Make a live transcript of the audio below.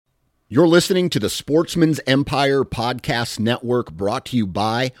You're listening to the Sportsman's Empire Podcast Network, brought to you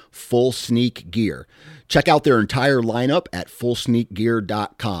by Full Sneak Gear. Check out their entire lineup at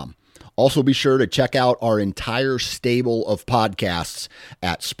fullsneakgear.com. Also be sure to check out our entire stable of podcasts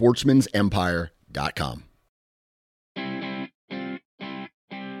at sportsmansempire.com.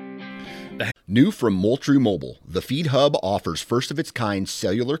 New from Moultrie Mobile, the Feed Hub offers first-of-its-kind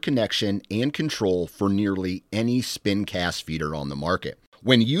cellular connection and control for nearly any spin cast feeder on the market.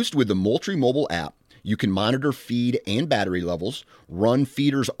 When used with the Moultrie Mobile app, you can monitor feed and battery levels, run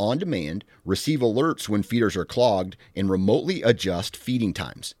feeders on demand, receive alerts when feeders are clogged, and remotely adjust feeding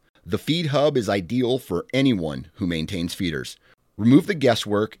times. The Feed Hub is ideal for anyone who maintains feeders. Remove the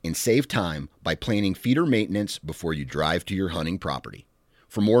guesswork and save time by planning feeder maintenance before you drive to your hunting property.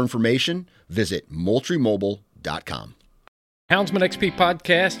 For more information, visit moultriemobile.com. Houndsman XP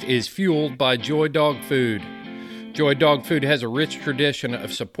Podcast is fueled by Joy Dog Food. Joy Dog Food has a rich tradition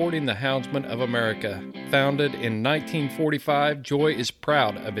of supporting the Houndsman of America. Founded in 1945, Joy is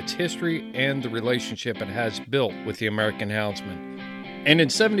proud of its history and the relationship it has built with the American Houndsman. And in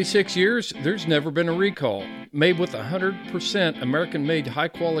 76 years, there's never been a recall. Made with 100% American-made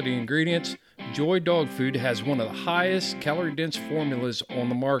high-quality ingredients, Joy Dog Food has one of the highest calorie-dense formulas on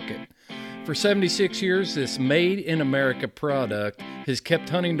the market. For 76 years, this made-in-America product has kept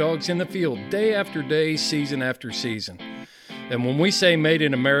hunting dogs in the field day after day, season after season. And when we say made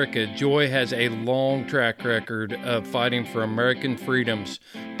in America, Joy has a long track record of fighting for American freedoms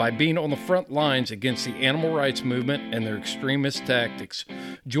by being on the front lines against the animal rights movement and their extremist tactics.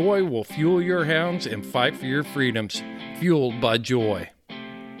 Joy will fuel your hounds and fight for your freedoms. Fueled by Joy.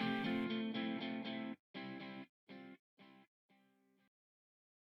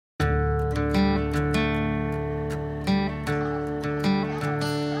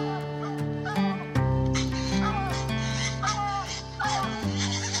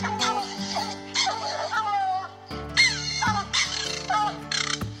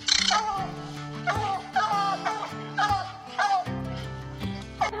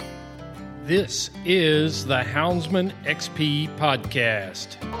 This is the Houndsman XP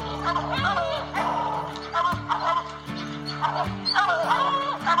Podcast.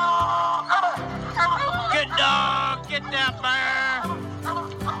 Good dog, get that bear.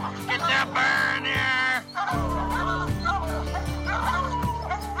 Get that bear in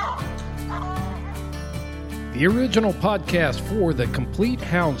The here. original podcast for the complete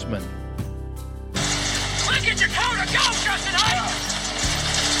Houndsman. Look at your coat of go, Justin Hike.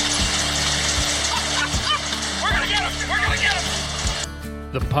 We're gonna get him. We're gonna get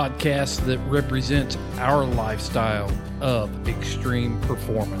him. The podcast that represents our lifestyle of extreme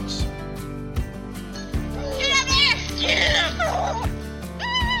performance. Get up there. Get him.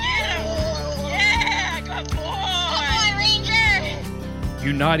 Get him. Yeah, good boy. Good boy, Ranger.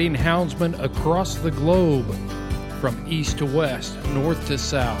 Uniting houndsmen across the globe, from east to west, north to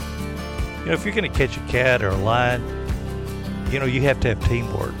south. You know, if you're going to catch a cat or a lion, you know, you have to have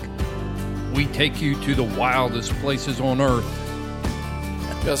teamwork. We take you to the wildest places on earth.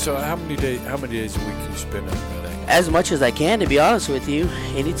 Yeah, so how many days a week you spend out there? As much as I can, to be honest with you.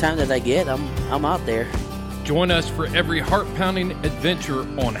 Anytime that I get, I'm out there. Join us for every heart-pounding adventure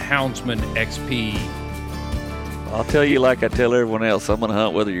on Houndsman XP. I'll tell you like I tell everyone else, I'm going to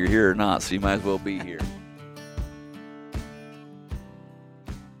hunt whether you're here or not, so you might as well be here.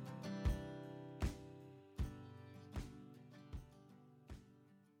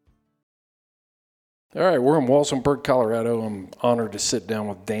 All right, we're in Walsenburg, Colorado. I'm honored to sit down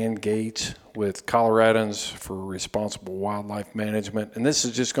with Dan Gates with Coloradans for Responsible Wildlife Management. And this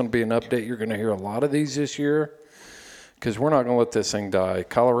is just going to be an update. You're going to hear a lot of these this year because we're not going to let this thing die.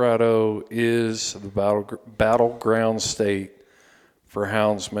 Colorado is the battleground state for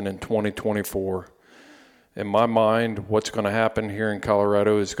houndsmen in 2024. In my mind, what's going to happen here in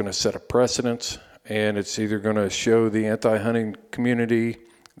Colorado is going to set a precedence, and it's either going to show the anti-hunting community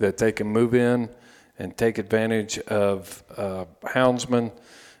that they can move in and take advantage of houndsmen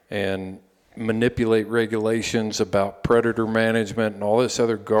and manipulate regulations about predator management and all this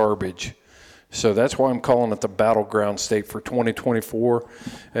other garbage. So that's why I'm calling it the battleground state for 2024.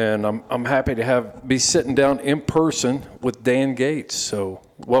 And I'm happy to be sitting down in person with Dan Gates. So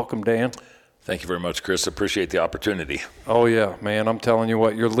welcome, Dan. Thank you very much, Chris. Appreciate the opportunity. Oh yeah, man! I'm telling you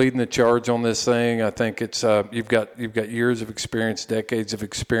what, you're leading the charge on this thing. I think it's you've got years of experience, decades of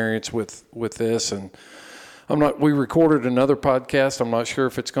experience with this, and we recorded another podcast. I'm not sure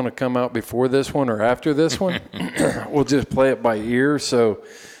if it's going to come out before this one or after this one. We'll just play it by ear. So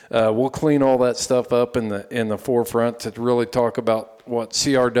we'll clean all that stuff up in the forefront to really talk about what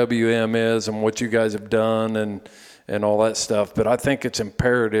CRWM is and what you guys have done and and all that stuff. But I think it's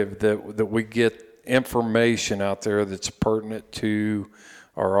imperative that we get information out there that's pertinent to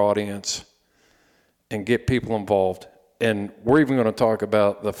our audience and get people involved. And we're even going to talk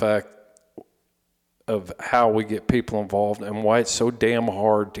about the fact of how we get people involved and why it's so damn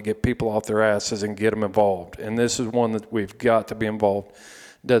hard to get people off their asses and get them involved. And this is one that we've got to be involved.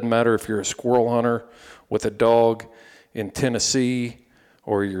 Doesn't matter if you're a squirrel hunter with a dog in Tennessee,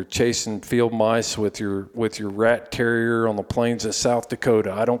 or you're chasing field mice with your rat terrier on the plains of South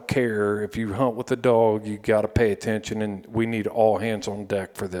Dakota. I don't care. If you hunt with a dog, you got to pay attention, and we need all hands on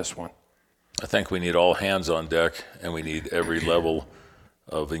deck for this one. I think we need all hands on deck, and we need every level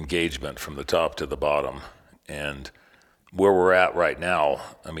of engagement from the top to the bottom. And where we're at right now,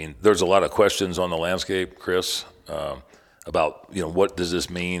 I mean, there's a lot of questions on the landscape, Chris, about, you know, what does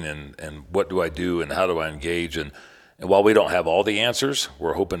this mean, and what do I do, and how do I engage? And while we don't have all the answers,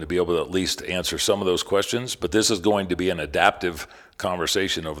 we're hoping to be able to at least answer some of those questions. But this is going to be an adaptive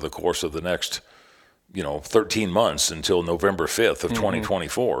conversation over the course of the next, 13 months until November 5th of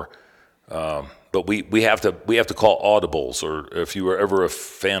 2024. But we have to call audibles. Or if you were ever a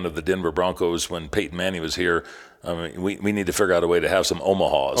fan of the Denver Broncos when Peyton Manning was here, I mean, we need to figure out a way to have some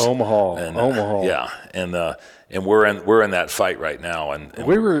Omahas. Omaha. Yeah, and we're in that fight right now. And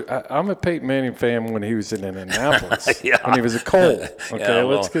I'm a Peyton Manning fan when he was in Indianapolis. When he was a Colt. Okay,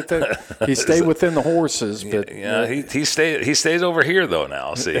 let's get that. He stayed within the horses, but he stays over here though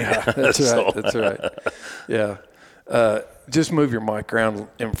now. See, that's right. That's right. Yeah. Just move your mic around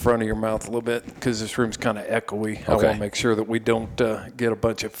in front of your mouth a little bit because this room's kind of echoey. Okay. I want to make sure that we don't get a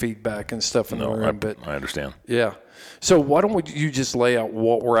bunch of feedback and stuff in the room. But I understand. Yeah. So why don't you just lay out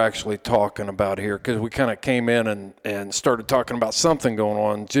what we're actually talking about here? Because we kind of came in and started talking about something going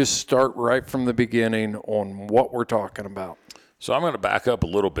on. Just start right from the beginning on what we're talking about. So I'm going to back up a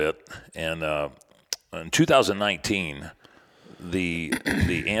little bit. And in 2019, the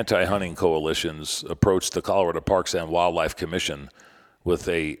anti-hunting coalitions approached the Colorado Parks and Wildlife Commission with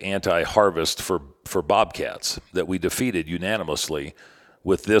a anti-harvest for bobcats that we defeated unanimously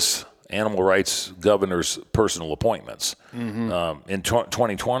with this animal rights governor's personal appointments. In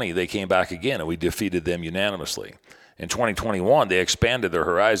 2020, they came back again, and we defeated them unanimously. In 2021, they expanded their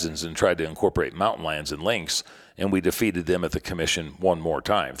horizons and tried to incorporate mountain lions and lynx, and we defeated them at the commission one more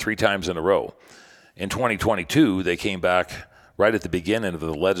time, 3 times in a row. In 2022, they came back right at the beginning of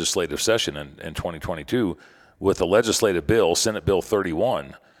the legislative session in 2022 with a legislative bill, Senate Bill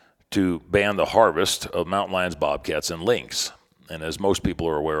 31, to ban the harvest of mountain lions, bobcats, and lynx. And as most people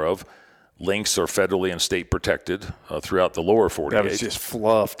are aware of, lynx are federally and state protected throughout the lower 48. That was just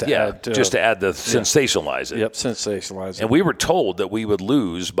fluff to add. Just to add the sensationalize it. Yep, sensationalize it. And we were told that we would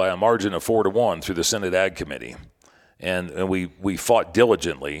lose by a margin of 4-1 through the Senate Ag Committee. And we fought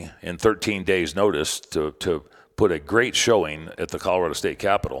diligently in 13 days' notice to put a great showing at the Colorado State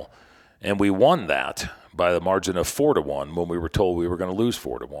Capitol. And we won that by the margin of 4-1 when we were told we were going to lose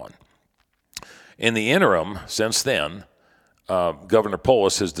 4-1. In the interim, since then, Governor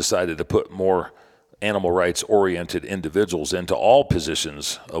Polis has decided to put more animal rights-oriented individuals into all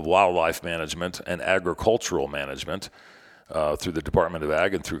positions of wildlife management and agricultural management through the Department of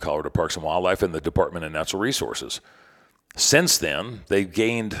Ag and through Colorado Parks and Wildlife and the Department of Natural Resources. Since then, they've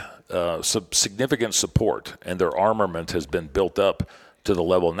gained some significant support, and their armament has been built up to the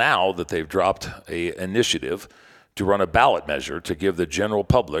level now that they've dropped an initiative to run a ballot measure to give the general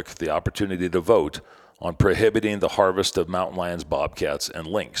public the opportunity to vote on prohibiting the harvest of mountain lions, bobcats, and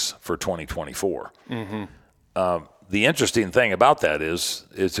lynx for 2024. The interesting thing about that is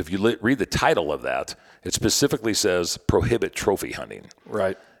if you read the title of that, it specifically says prohibit trophy hunting.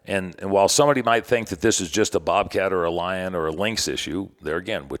 Right. And while somebody might think that this is just a bobcat or a lion or a lynx issue, there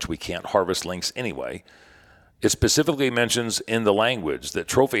again, which we can't harvest lynx anyway, it specifically mentions in the language that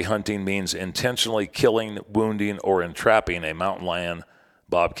trophy hunting means intentionally killing, wounding, or entrapping a mountain lion,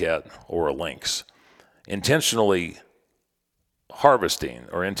 bobcat, or a lynx. Intentionally harvesting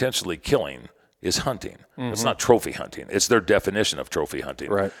or intentionally killing is hunting. It's not trophy hunting. It's their definition of trophy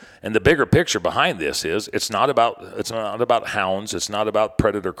hunting. Right. And the bigger picture behind this is it's not about hounds. It's not about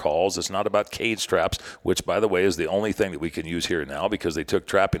predator calls. It's not about cage traps, which, by the way, is the only thing that we can use here now because they took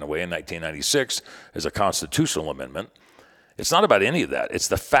trapping away in 1996 as a constitutional amendment. It's not about any of that. It's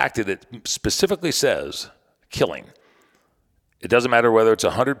the fact that it specifically says killing. It doesn't matter whether it's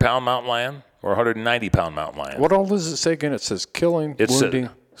a 100-pound mountain lion or a 190-pound mountain lion. What all does it say again? It says killing, wounding.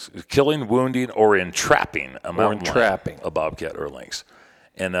 Killing, wounding, or entrapping a mountain lion, a bobcat, or a lynx.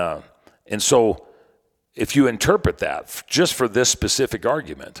 And so if you interpret that just for this specific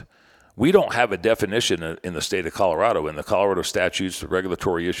argument, we don't have a definition in the state of Colorado, in the Colorado statutes, the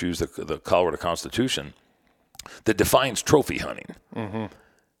regulatory issues, the Colorado Constitution, that defines trophy hunting.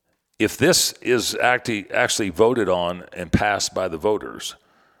 If this is actually voted on and passed by the voters,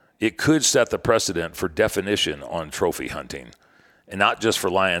 it could set the precedent for definition on trophy hunting, and not just for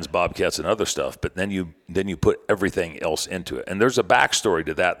lions, bobcats, and other stuff, but then you put everything else into it. And there's a backstory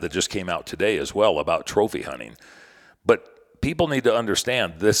to that just came out today as well about trophy hunting. But people need to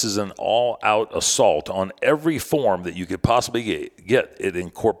understand this is an all-out assault on every form that you could possibly get. It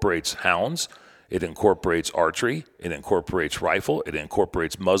incorporates hounds. It incorporates archery. It incorporates rifle. It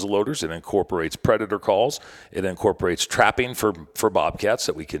incorporates muzzleloaders. It incorporates predator calls. It incorporates trapping for bobcats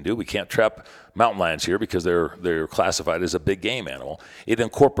that we can do. We can't trap mountain lions here because they're classified as a big game animal. It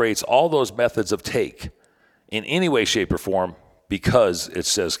incorporates all those methods of take in any way, shape, or form because it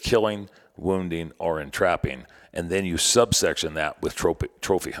says killing, wounding, or entrapping, and then you subsection that with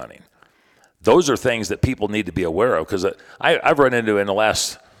trophy hunting. Those are things that people need to be aware of because I've run into in the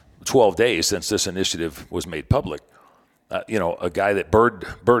last 12 days since this initiative was made public, a guy that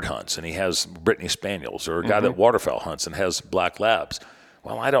bird hunts and he has Brittany Spaniels, or a guy that waterfowl hunts and has black labs.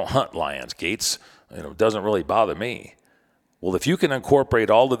 Well, I don't hunt lions, Gates. It doesn't really bother me. Well, if you can incorporate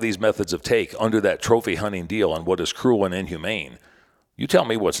all of these methods of take under that trophy hunting deal on what is cruel and inhumane, you tell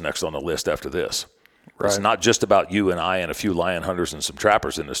me what's next on the list after this. Right. It's not just about you and I and a few lion hunters and some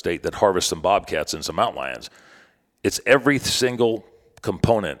trappers in the state that harvest some bobcats and some mountain lions. It's every single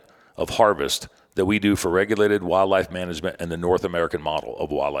component of harvest that we do for regulated wildlife management and the North American model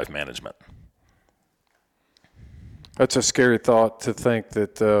of wildlife management. That's a scary thought to think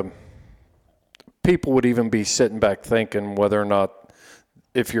that people would even be sitting back thinking whether or not,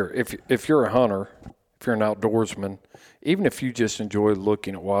 if you're a hunter, if you're an outdoorsman, even if you just enjoy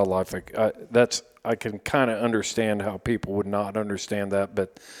looking at wildlife, I can kind of understand how people would not understand that.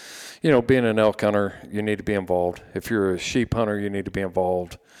 But being an elk hunter, you need to be involved. If you're a sheep hunter, you need to be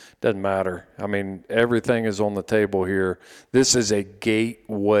involved. Doesn't matter. I mean, everything is on the table here. This is a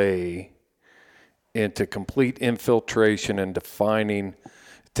gateway into complete infiltration and defining,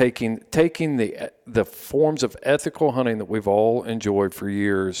 taking the forms of ethical hunting that we've all enjoyed for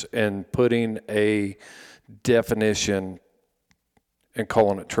years and putting a definition and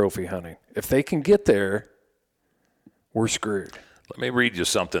calling it trophy hunting. If they can get there, we're screwed. Let me read you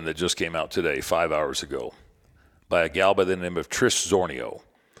something that just came out today, 5 hours ago, by a gal by the name of Trish Zornio.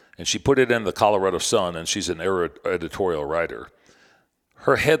 And she put it in the Colorado Sun, and she's an editorial writer.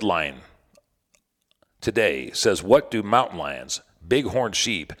 Her headline today says, "What do mountain lions, bighorn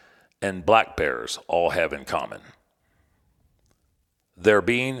sheep, and black bears all have in common?" They're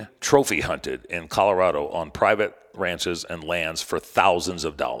being trophy hunted in Colorado on private ranches and lands for thousands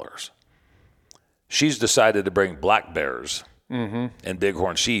of dollars. She's decided to bring black bears and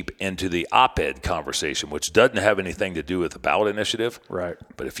bighorn sheep into the op-ed conversation, which doesn't have anything to do with the ballot initiative. Right.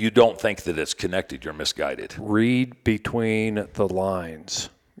 But if you don't think that it's connected, you're misguided. Read between the lines,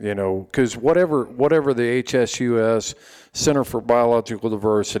 because whatever the HSUS, Center for Biological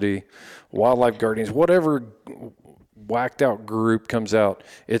Diversity, Wildlife Guardians, whatever whacked out group comes out,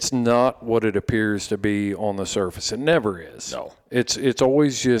 it's not what it appears to be on the surface. It never is. No. It's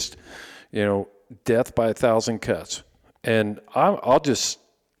always just, death by 1,000 cuts. And I'll just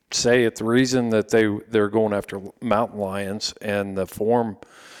say it, the reason that they're going after mountain lions and the form,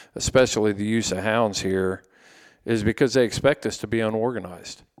 especially the use of hounds here, is because they expect us to be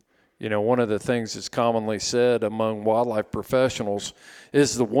unorganized. One of the things that's commonly said among wildlife professionals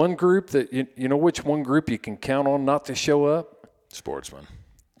is the one group that, which one group you can count on not to show up? Sportsmen.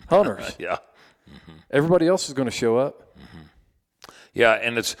 Hunters. Yeah. Everybody else is going to show up. Yeah,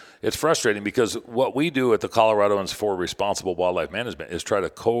 and it's frustrating because what we do at the Coloradoans for Responsible Wildlife Management is try to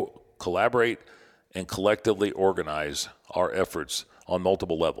collaborate and collectively organize our efforts on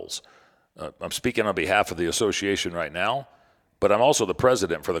multiple levels. I'm speaking on behalf of the association right now, but I'm also the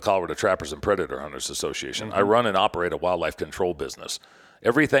president for the Colorado Trappers and Predator Hunters Association. I run and operate a wildlife control business.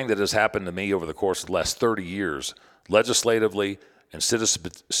 Everything that has happened to me over the course of the last 30 years, legislatively and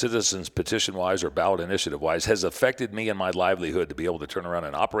citizens petition-wise or ballot initiative-wise, has affected me and my livelihood to be able to turn around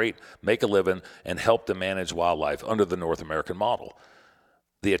and operate, make a living, and help to manage wildlife under the North American model.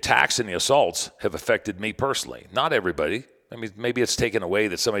 The attacks and the assaults have affected me personally. Not everybody. I mean, maybe it's taken away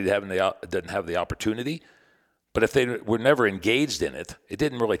that somebody didn't have the opportunity, but if they were never engaged in it, it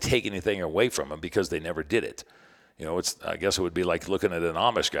didn't really take anything away from them because they never did it. I guess it would be like looking at an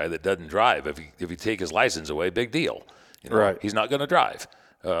Amish guy that doesn't drive. If you take his license away, big deal. Right. He's not going to drive.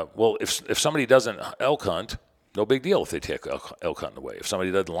 Well, if somebody doesn't elk hunt, no big deal if they take elk hunting away. If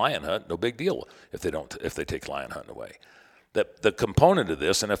somebody doesn't lion hunt, no big deal if they take lion hunting away. The component of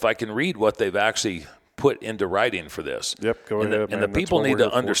this, and if I can read what they've actually put into writing for this. Yep, go ahead. And the people need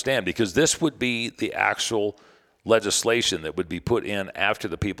to understand, because this would be the actual legislation that would be put in after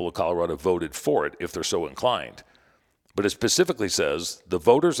the people of Colorado voted for it if they're so inclined. But it specifically says the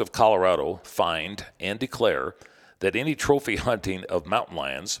voters of Colorado find and declare that any trophy hunting of mountain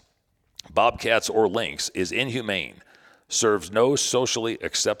lions, bobcats, or lynx is inhumane, serves no socially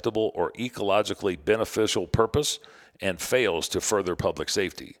acceptable or ecologically beneficial purpose, and fails to further public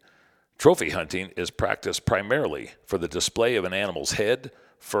safety. Trophy hunting is practiced primarily for the display of an animal's head,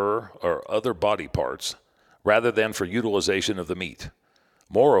 fur, or other body parts, rather than for utilization of the meat.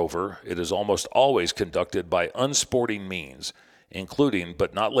 Moreover, it is almost always conducted by unsporting means, including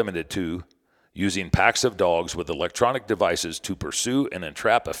but not limited to using packs of dogs with electronic devices to pursue and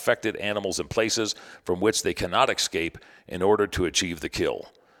entrap affected animals in places from which they cannot escape in order to achieve the kill.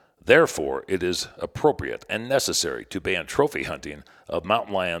 Therefore, it is appropriate and necessary to ban trophy hunting of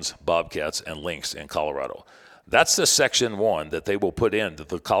mountain lions, bobcats, and lynx in Colorado. That's the Section 1 that they will put into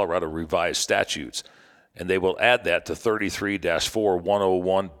the Colorado revised statutes, and they will add that to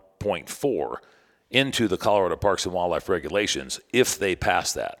 33-4-101.4 into the Colorado Parks and Wildlife regulations if they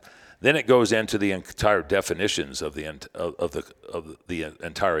pass that. Then it goes into the entire definitions of the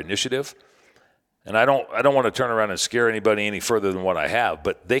entire initiative. And I don't want to turn around and scare anybody any further than what I have,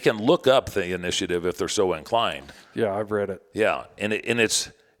 but they can look up the initiative if they're so inclined. Yeah, I've read it. Yeah, and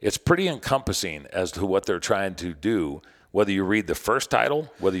it's pretty encompassing as to what they're trying to do, whether you read the first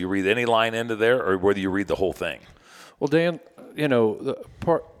title, whether you read any line into there, or whether you read the whole thing. Well, Dan,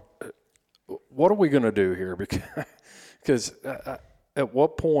 what are we going to do here? Because at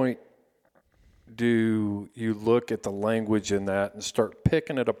what point do you look at the language in that and start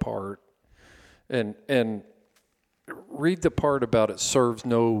picking it apart and read the part about it serves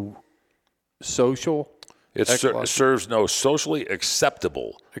no social? It serves no socially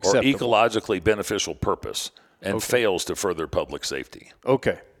acceptable or ecologically beneficial purpose and fails to further public safety.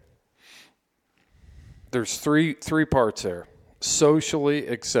 Okay. There's three parts there. Socially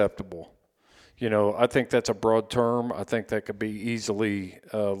acceptable. I think that's a broad term. I think that could be easily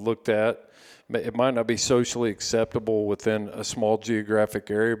looked at. It might not be socially acceptable within a small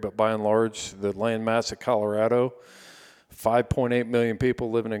geographic area, but by and large, the landmass of Colorado, 5.8 million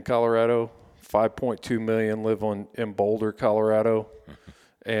people living in Colorado, 5.2 million live in Boulder, Colorado,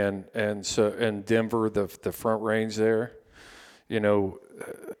 and Denver, the Front Range there.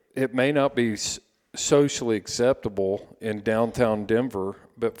 It may not be socially acceptable in downtown Denver,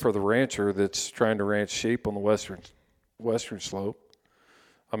 but for the rancher that's trying to ranch sheep on the western slope,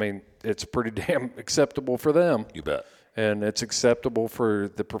 I mean, it's pretty damn acceptable for them. You bet. And it's acceptable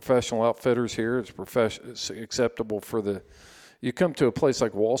for the professional outfitters here. It's acceptable for you come to a place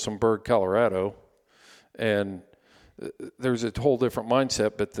like Walsenburg, Colorado, and there's a whole different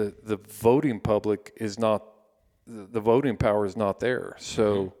mindset, but the voting public is not, the voting power is not there.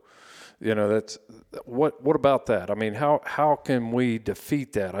 So, that's, what about that? I mean, how can we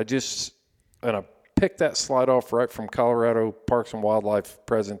defeat that? I picked that slide off right from Colorado Parks and Wildlife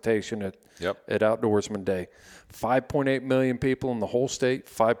presentation at Outdoorsman Day. 5.8 million people in the whole state,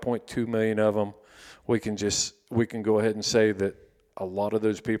 5.2 million of them. We can go ahead and say that a lot of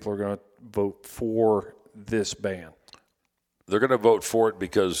those people are going to vote for this ban. They're going to vote for it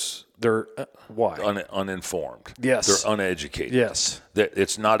because they're why uninformed. Yes, they're uneducated. Yes, that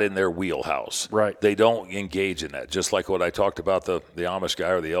it's not in their wheelhouse. Right. They don't engage in that. Just like what I talked about the Amish guy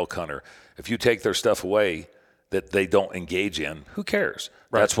or the elk hunter. If you take their stuff away that they don't engage in, who cares?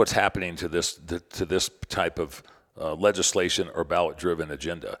 Right. That's what's happening to this type of legislation or ballot-driven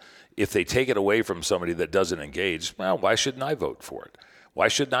agenda. If they take it away from somebody that doesn't engage, well, why shouldn't I vote for it? Why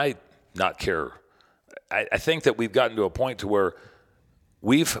shouldn't I not care? I think that we've gotten to a point to where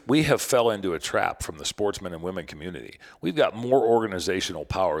we have fell into a trap from the sportsmen and women community. We've got more organizational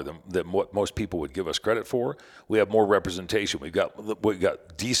power than what most people would give us credit for. We have more representation. We've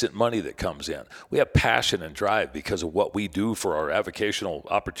got decent money that comes in. We have passion and drive because of what we do for our avocational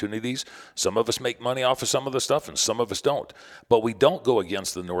opportunities. Some of us make money off of some of the stuff, and some of us don't. But we don't go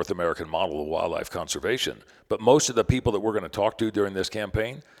against the North American model of wildlife conservation. But most of the people that we're going to talk to during this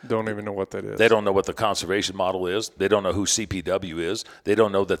campaign don't even know what that is. They don't know what the conservation model is. They don't know who CPW is. They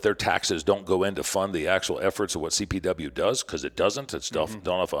don't know that their taxes don't go in to fund the actual efforts of what CPW does, because it doesn't. It's done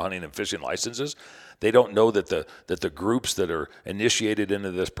off of hunting and fishing licenses. They don't know that the groups that are initiated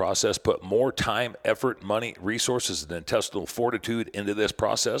into this process put more time, effort, money, resources, and intestinal fortitude into this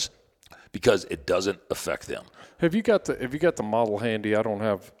process because it doesn't affect them. Have you got the model handy? I don't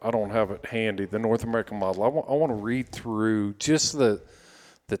have it handy. The North American model. I want to read through just the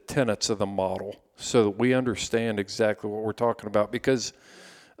tenets of the model so that we understand exactly what we're talking about. Because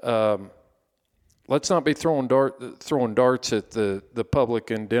let's not be throwing darts at the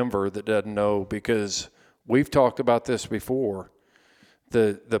public in Denver that doesn't know, because we've talked about this before.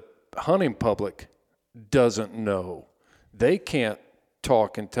 The hunting public doesn't know. They can't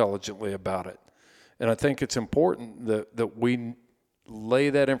talk intelligently about it. And I think it's important that we lay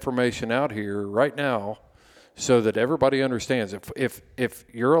that information out here right now so that everybody understands. If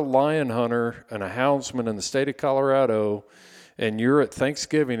you're a lion hunter and a houndsman in the state of Colorado and you're at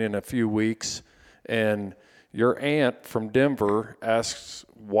Thanksgiving in a few weeks and your aunt from Denver asks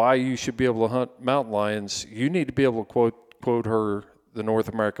why you should be able to hunt mountain lions, you need to be able to quote her the North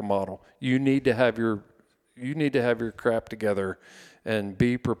American model. You need to have your crap together and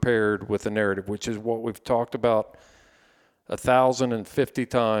be prepared with a narrative, which is what we've talked about 1,050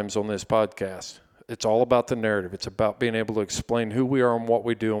 times on this podcast. It's all about the narrative. It's about being able to explain who we are and what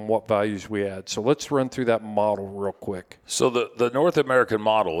we do and what values we add. So let's run through that model real quick. So the North American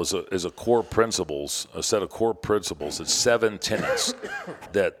model is a set of core principles. It's 7 tenets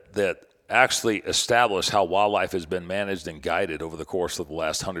that actually establish how wildlife has been managed and guided over the course of the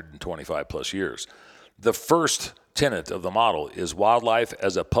last 125 plus years. The first tenet of the model is wildlife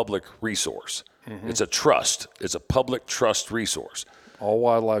as a public resource. Mm-hmm. It's a trust. It's a public trust resource. All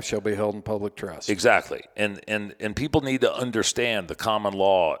wildlife shall be held in public trust. Exactly. And people need to understand the common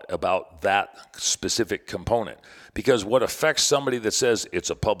law about that specific component, because what affects somebody that says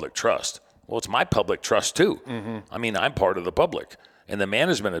it's a public trust, well, it's my public trust too. Mm-hmm. I mean, I'm part of the public. And the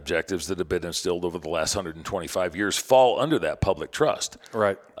management objectives that have been instilled over the last 125 years fall under that public trust.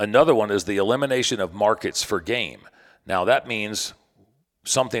 Right. Another one is the elimination of markets for game. Now, that means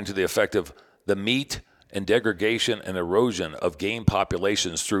something to the effect of the meat and degradation and erosion of game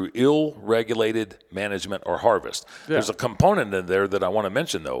populations through ill-regulated management or harvest. Yeah. There's a component in there that I want to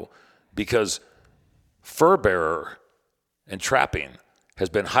mention, though, because fur bearer and trapping has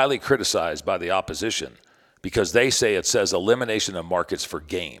been highly criticized by the opposition because they say it says elimination of markets for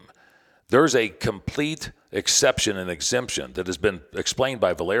game. There's a complete exception and exemption that has been explained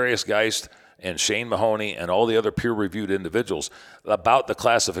by Valerius Geist and Shane Mahoney and all the other peer-reviewed individuals about the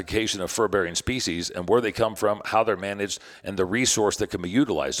classification of fur-bearing species and where they come from, how they're managed, and the resource that can be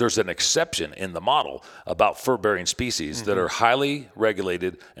utilized. There's an exception in the model about fur-bearing species that are highly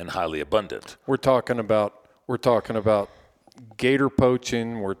regulated and highly abundant. We're talking about gator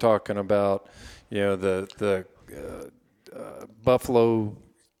poaching. We're talking about the buffalo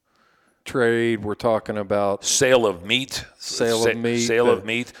trade. We're talking about sale of meat.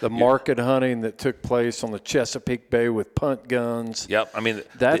 The market hunting that took place on the Chesapeake Bay with punt guns. Yep. I mean,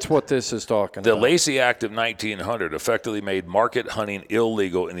 that's what this is talking about. The Lacey Act of 1900 effectively made market hunting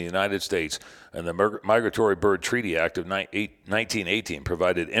illegal in the United States, and the Migratory Bird Treaty Act of 1918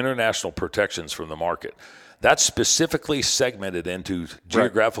 provided international protections from the market. That's specifically segmented into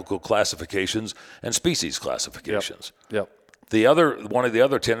geographical classifications and species classifications. Yep. One of the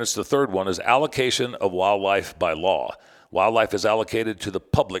other tenets, the third one, is allocation of wildlife by law. Wildlife is allocated to the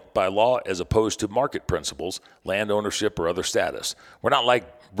public by law as opposed to market principles, land ownership, or other status. We're not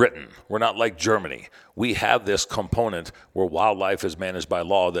like Britain. We're not like Germany. We have this component where wildlife is managed by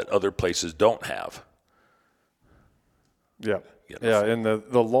law that other places don't have. Yeah. Yeah, and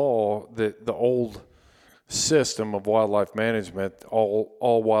the law, the old system of wildlife management,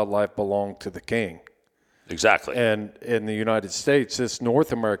 all wildlife belonged to the king. Exactly. And in the United States, this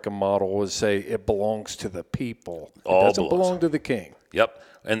North American model would say it belongs to the people. It doesn't belong to the king. Yep.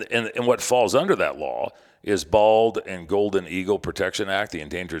 And what falls under that law is Bald and Golden Eagle Protection Act, the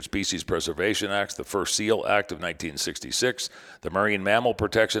Endangered Species Preservation Act, the Fur Seal Act of 1966, the Marine Mammal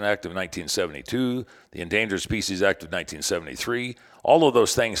Protection Act of 1972, the Endangered Species Act of 1973. All of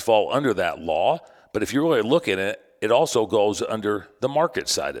those things fall under that law. But if you really look at it, it also goes under the market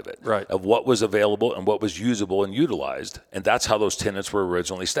side of it, right, of what was available and what was usable and utilized. And that's how those tenets were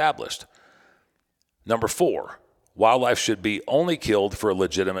originally established. Number 4, wildlife should be only killed for a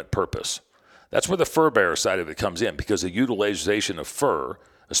legitimate purpose. That's where the fur bearer side of it comes in, because the utilization of fur,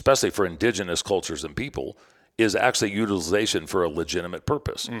 especially for indigenous cultures and people, is actually utilization for a legitimate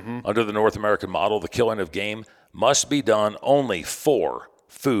purpose. Mm-hmm. Under the North American model, the killing of game must be done only for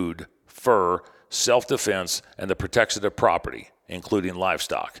food, fur, self-defense, and the protection of property, including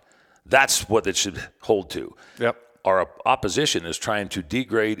livestock. That's what it should hold to. Yep. Our opposition is trying to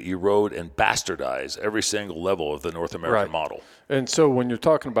degrade, erode, and bastardize every single level of the North American model. And so when you're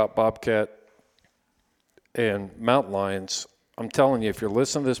talking about bobcat and mountain lions, I'm telling you, if you're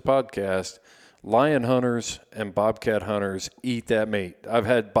listening to this podcast, lion hunters and bobcat hunters eat that meat. I've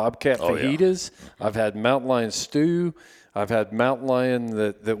had bobcat fajitas. Yeah. I've had mountain lion stew. I've had mountain lion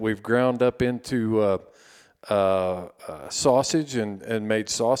that we've ground up into sausage and made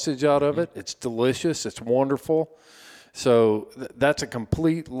sausage out of it. It's delicious. It's wonderful. So that's a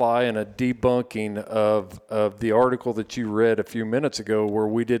complete lie and a debunking of the article that you read a few minutes ago where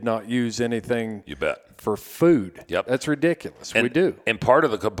we did not use anything You bet. for food. Yep. That's ridiculous. And, we do. And part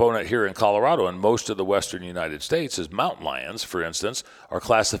of the component here in Colorado and most of the western United States is mountain lions, for instance, are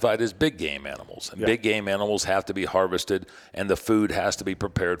classified as big game animals. And big game animals have to be harvested, and the food has to be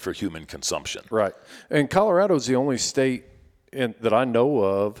prepared for human consumption. Right. And Colorado is the only state that I know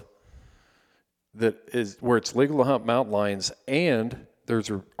of that is where it's legal to hunt mountain lions, and there's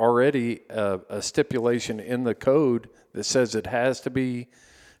already a stipulation in the code that says it has to be,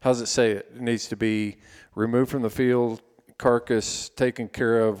 how does it say it? It needs to be removed from the field, carcass taken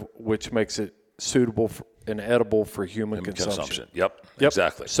care of, which makes it suitable and edible for human consumption. Yep,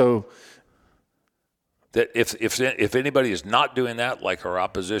 exactly. So that if anybody is not doing that, like our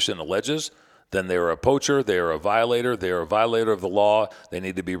opposition alleges, then they are a poacher, they are a violator of the law, they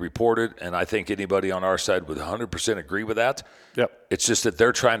need to be reported, and I think anybody on our side would 100% agree with that. Yep. It's just that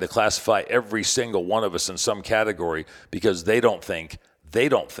they're trying to classify every single one of us in some category because they don't think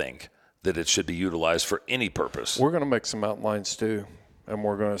that it should be utilized for any purpose. We're going to make some mountain lions too, and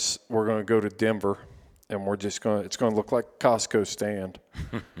we're going to go to Denver, and it's going to look like a Costco stand.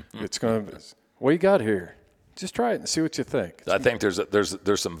 What you got here? Just try it and see what you think. I think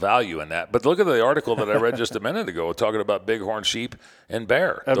there's some value in that. But look at the article that I read just a minute ago talking about bighorn sheep and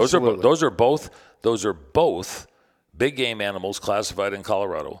bear. Absolutely. Those are both big game animals classified in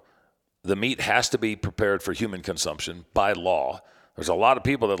Colorado. The meat has to be prepared for human consumption by law. There's a lot of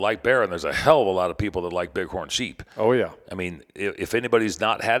people that like bear, and there's a hell of a lot of people that like bighorn sheep. Oh, yeah. I mean, if anybody's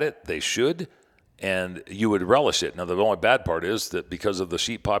not had it, they should, and you would relish it. Now, the only bad part is that because of the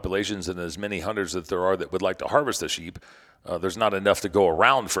sheep populations and as many hunters that there are that would like to harvest the sheep, there's not enough to go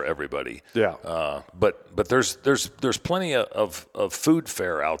around for everybody. Yeah. But there's plenty of food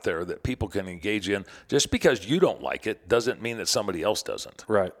fare out there that people can engage in. Just because you don't like it doesn't mean that somebody else doesn't.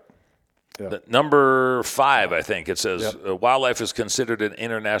 Right. Yeah. Number 5, I think, it says wildlife is considered an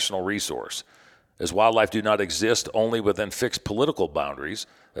international resource. As wildlife do not exist only within fixed political boundaries,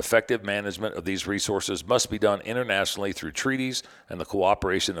 effective management of these resources must be done internationally through treaties and the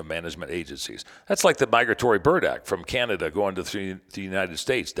cooperation of management agencies. That's like the Migratory Bird Act from Canada going to the United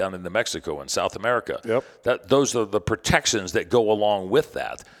States, down into Mexico and South America. Yep. Those are the protections that go along with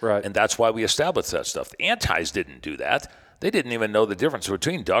that. Right. And that's why we established that stuff. The antis didn't do that. They didn't even know the difference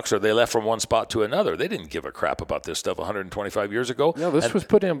between ducks, or they left from one spot to another. They didn't give a crap about this stuff 125 years ago. Yeah, this was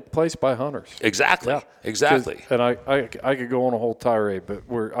put in place by hunters. Exactly. Yeah. Exactly. And I could go on a whole tirade, but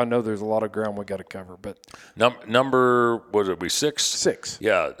I know there's a lot of ground we got to cover. But number, what are we, 6? 6.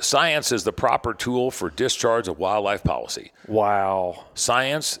 Yeah. Science is the proper tool for discharge of wildlife policy. Wow.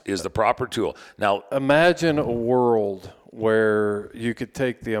 Science is the proper tool. Now, imagine a world where you could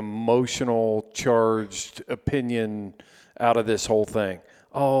take the emotional charged opinion out of this whole thing.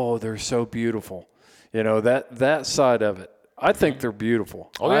 Oh, they're so beautiful. You know, that side of it. I think they're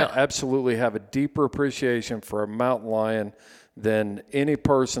beautiful. Oh, yeah. I absolutely have a deeper appreciation for a mountain lion than any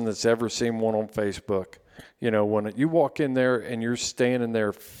person that's ever seen one on Facebook. You know, when you walk in there and you're standing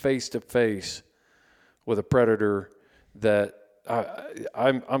there face to face with a predator, that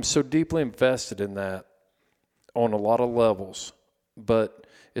I'm so deeply invested in that on a lot of levels. But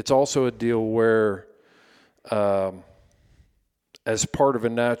it's also a deal where as part of a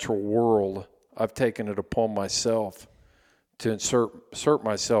natural world, I've taken it upon myself to insert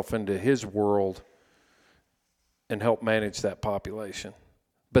myself into his world and help manage that population.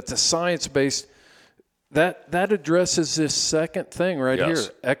 But the science-based, that addresses this second thing right here,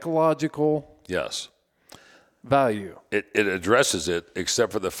 ecological value. It addresses it,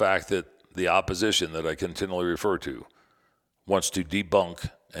 except for the fact that the opposition that I continually refer to wants to debunk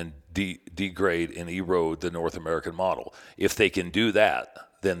and degrade and erode the North American model. If they can do that,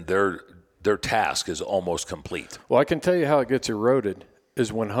 then their task is almost complete. Well, I can tell you how it gets eroded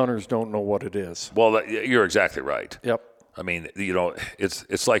is when hunters don't know what it is. Well, you're exactly right. Yep. I mean, you know,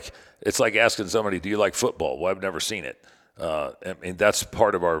 it's like asking somebody, "Do you like football?" Well, I've never seen it. I mean, that's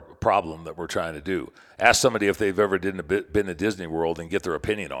part of our problem that we're trying to do. Ask somebody if they've ever been to Disney World and get their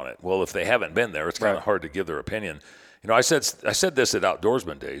opinion on it. Well, if they haven't been there, it's kind of hard to give their opinion. You know, I said this at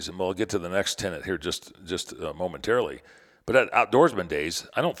Outdoorsman Days, and we'll get to the next tenant here just momentarily. But at Outdoorsman Days,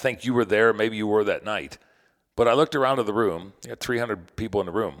 I don't think you were there. Maybe you were that night. But I looked around to the room. You had 300 people in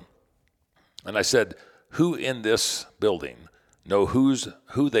the room. And I said, who in this building know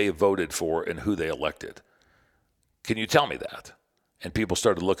who they voted for and who they elected? Can you tell me that? And people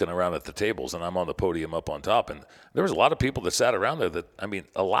started looking around at the tables, and I'm on the podium up on top. And there was a lot of people that sat around there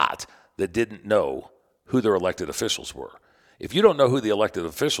a lot that didn't know who their elected officials were. If you don't know who the elected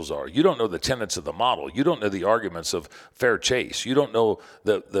officials are, you don't know the tenets of the model, you don't know the arguments of fair chase, you don't know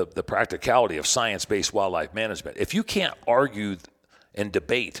the practicality of science-based wildlife management. If you can't argue and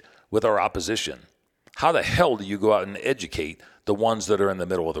debate with our opposition, how the hell do you go out and educate the ones that are in the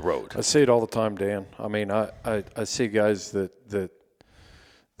middle of the road? I see it all the time, Dan. I mean, I see guys that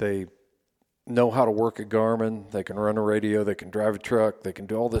they know how to work a Garmin, they can run a radio, they can drive a truck, they can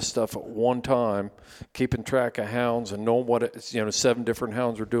do all this stuff at one time, keeping track of hounds and knowing what 7 different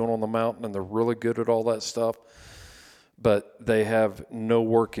hounds are doing on the mountain, and they're really good at all that stuff. But they have no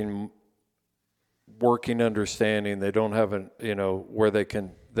working understanding. They don't have where they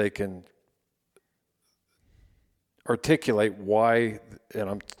can articulate why, and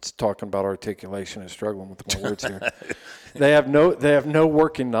I'm talking about articulation and struggling with my words here. They have no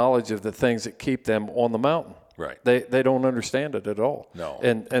working knowledge of the things that keep them on the mountain. Right. They don't understand it at all. No.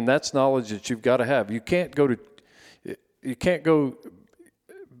 And that's knowledge that you've got to have. You can't go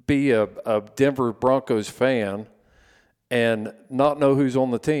be a Denver Broncos fan and not know who's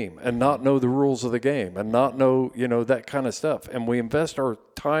on the team and not know the rules of the game and not know, that kind of stuff. And we invest our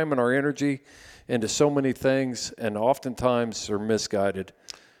time and our energy into so many things, and oftentimes are misguided.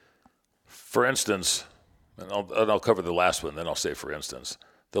 For instance, and I'll cover the last one, then I'll say for instance,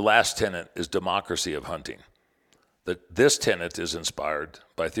 the last tenet is democracy of hunting. This tenet is inspired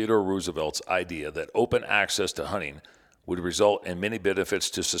by Theodore Roosevelt's idea that open access to hunting would result in many benefits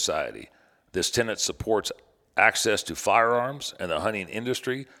to society. This tenet supports access to firearms and the hunting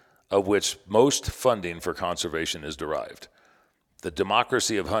industry, of which most funding for conservation is derived. The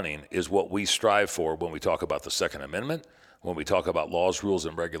democracy of hunting is what we strive for when we talk about the Second Amendment, when we talk about laws, rules,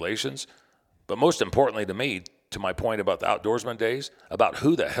 and regulations. But most importantly to me, to my point about the outdoorsman days, about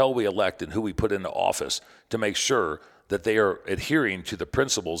who the hell we elect and who we put into office to make sure that they are adhering to the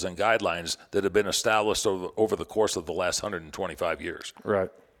principles and guidelines that have been established over the course of the last 125 years.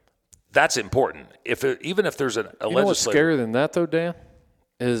 Right. That's important. Even if there's a legislative... You know what's scarier than that, though, Dan,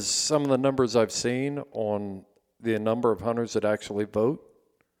 is some of the numbers I've seen on the number of hunters that actually vote.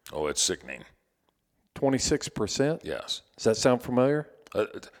 Oh, it's sickening. 26%? Yes. Does that sound familiar?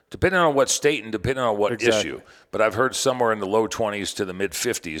 Depending on what state and depending on what Exactly. issue. But I've heard somewhere in the low 20s to the mid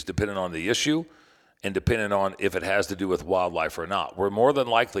 50s, depending on the issue and depending on if it has to do with wildlife or not. We're more than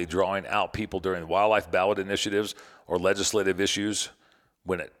likely drawing out people during wildlife ballot initiatives or legislative issues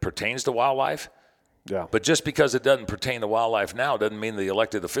when it pertains to wildlife. Yeah. But just because it doesn't pertain to wildlife now doesn't mean the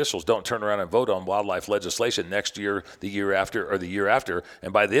elected officials don't turn around and vote on wildlife legislation next year, the year after, or the year after.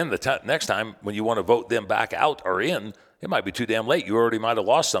 And by the end of the next time, when you want to vote them back out or in, it might be too damn late. You already might have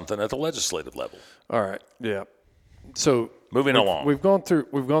lost something at the legislative level. All right. Yeah. So moving along, we've gone through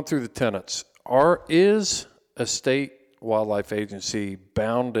the tenets. Is a state wildlife agency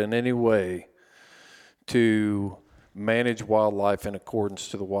bound in any way to manage wildlife in accordance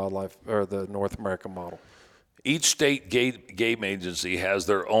to the wildlife or the North American model? Each state game agency has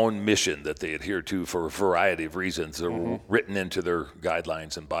their own mission that they adhere to for a variety of reasons that are written into their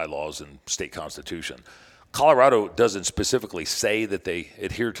guidelines and bylaws and state constitution. Colorado doesn't specifically say that they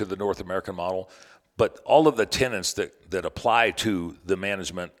adhere to the North American model, but all of the tenets that apply to the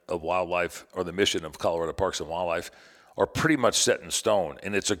management of wildlife or the mission of Colorado Parks and Wildlife are pretty much set in stone.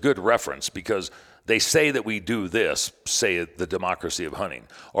 And it's a good reference because they say that we do this, say the democracy of hunting,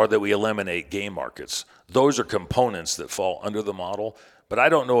 or that we eliminate game markets. Those are components that fall under the model, but I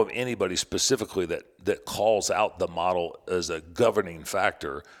don't know of anybody specifically that calls out the model as a governing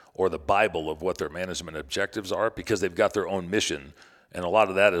factor or the Bible of what their management objectives are, because they've got their own mission. And a lot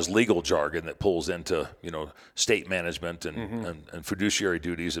of that is legal jargon that pulls into, state management and fiduciary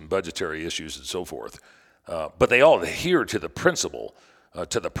duties and budgetary issues and so forth. But they all adhere to the principle,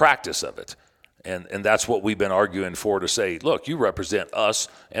 to the practice of it. And that's what we've been arguing for, to say, look, you represent us,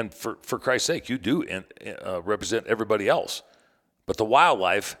 and for Christ's sake, you do represent everybody else. But the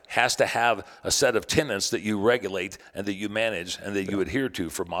wildlife has to have a set of tenets that you regulate and that you manage and that you adhere to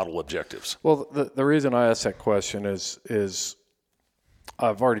for model objectives. Well, the reason I asked that question is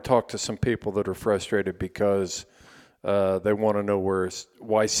I've already talked to some people that are frustrated because they want to know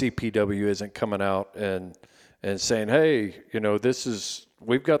why CPW isn't coming out and saying, hey,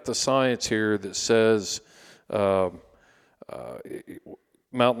 we've got the science here that says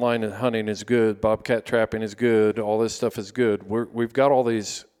mountain lion hunting is good, bobcat trapping is good, all this stuff is good. We've got all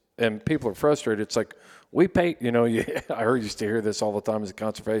these, and people are frustrated. It's like, we pay, I used to hear this all the time as a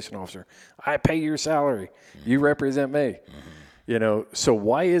conservation officer. I pay your salary. You represent me. So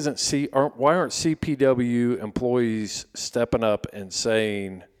why aren't CPW employees stepping up and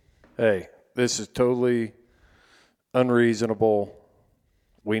saying, hey, this is totally unreasonable.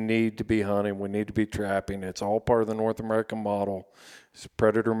 We need to be hunting. We need to be trapping. It's all part of the North American model.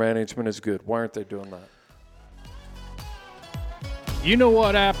 Predator management is good. Why aren't they doing that? You know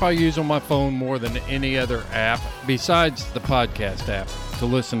what app I use on my phone more than any other app besides the podcast app to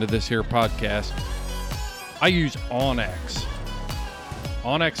listen to this here podcast? I use onX.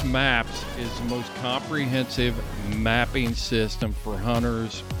 onX Maps is the most comprehensive mapping system for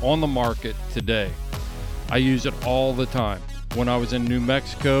hunters on the market today. I use it all the time. When I was in New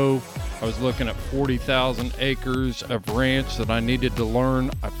Mexico, I was looking at 40,000 acres of ranch that I needed to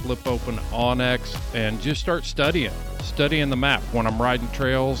learn. I flip open onX and just start studying the map. When I'm riding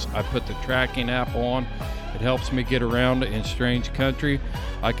trails, I put the tracking app on. It helps me get around in strange country.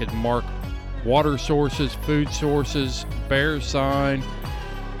 I could mark water sources, food sources, bear sign,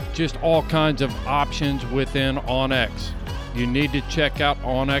 just all kinds of options within onX. You need to check out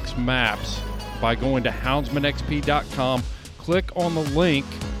onX Maps by going to houndsmanxp.com. Click on the link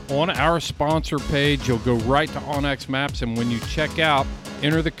on our sponsor page. You'll go right to onX Maps, and when you check out,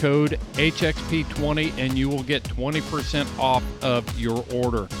 enter the code HXP20 and you will get 20% off of your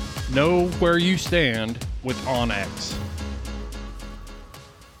order. Know where you stand with onX.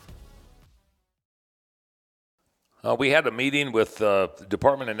 We had a meeting with the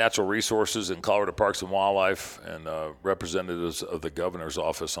Department of Natural Resources and Colorado Parks and Wildlife and representatives of the governor's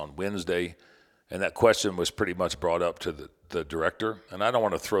office on Wednesday, and that question was pretty much brought up to the director. And I don't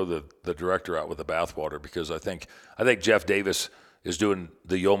want to throw the director out with the bathwater, because I think Jeff Davis is doing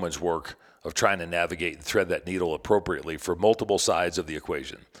the yeoman's work of trying to navigate and thread that needle appropriately for multiple sides of the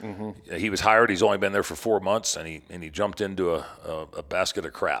equation. Mm-hmm. He was hired. He's only been there for 4 months, and he jumped into a basket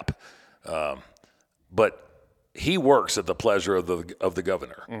of crap. But he works at the pleasure of the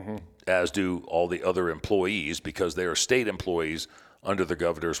governor, mm-hmm. as do all the other employees, because they are state employees under the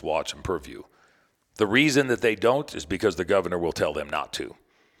governor's watch and purview. The reason that they don't is because the governor will tell them not to.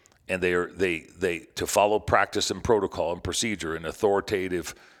 And they to follow practice and protocol and procedure and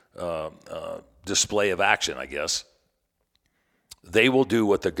authoritative display of action, I guess, they will do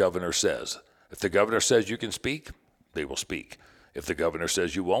what the governor says. If the governor says you can speak, they will speak. If the governor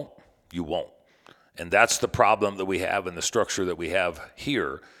says you won't, you won't. And that's the problem that we have in the structure that we have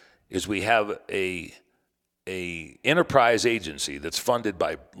here, is we have a enterprise agency that's funded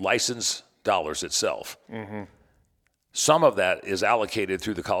by license dollars itself. Mm-hmm. Some of that is allocated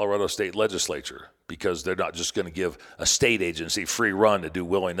through the Colorado State Legislature, because they're not just going to give a state agency free run to do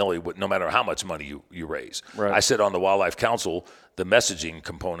willy-nilly, no matter how much money you raise. Right. I sit on the Wildlife Council, the messaging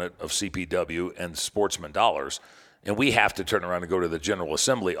component of CPW and sportsman dollars, and we have to turn around and go to the General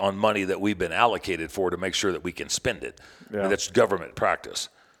Assembly on money that we've been allocated for to make sure that we can spend it. Yeah. And that's government practice.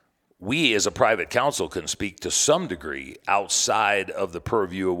 We as a private council can speak to some degree outside of the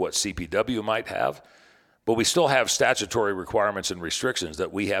purview of what CPW might have, but we still have statutory requirements and restrictions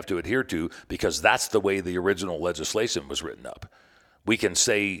that we have to adhere to, because that's the way the original legislation was written up. We can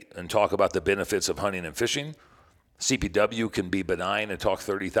say and talk about the benefits of hunting and fishing. CPW can be benign and talk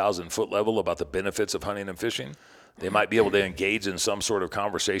 30,000 foot level about the benefits of hunting and fishing. They might be able to engage in some sort of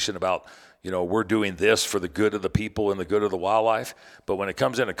conversation about, we're doing this for the good of the people and the good of the wildlife. But when it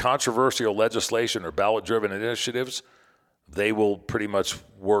comes into controversial legislation or ballot-driven initiatives, they will pretty much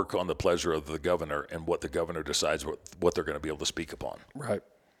work on the pleasure of the governor and what the governor decides what they're going to be able to speak upon.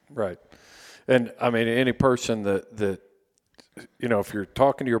 Right. And, I mean, any person that if you're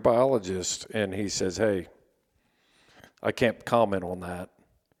talking to your biologist and he says, hey, I can't comment on that,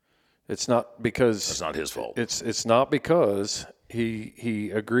 it's not because it's not his fault. It's not because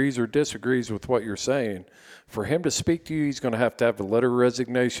he agrees or disagrees with what you're saying. For him to speak to you, he's going to have a letter of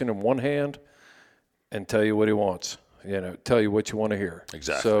resignation in one hand and tell you what he wants. Tell you what you want to hear.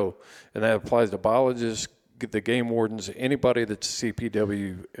 Exactly. So, and that applies to biologists, the game wardens, anybody that's a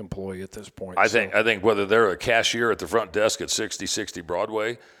CPW employee at this point. I think whether they're a cashier at the front desk at 6060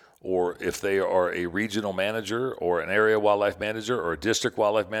 Broadway, or if they are a regional manager or an area wildlife manager or a district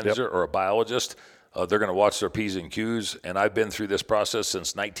wildlife manager or a biologist, they're going to watch their P's and Q's. And I've been through this process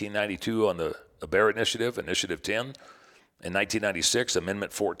since 1992 on the Bear Initiative, Initiative 10. In 1996,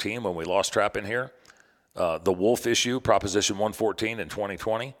 Amendment 14, when we lost trapping here. The wolf issue, Proposition 114 in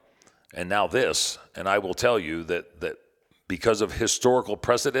 2020. And now this. And I will tell you that because of historical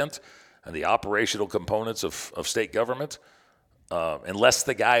precedent and the operational components of state government, unless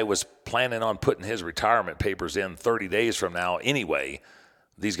the guy was planning on putting his retirement papers in 30 days from now anyway,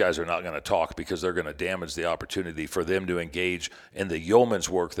 these guys are not going to talk, because they're going to damage the opportunity for them to engage in the yeoman's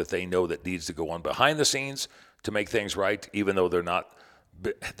work that they know that needs to go on behind the scenes to make things right, even though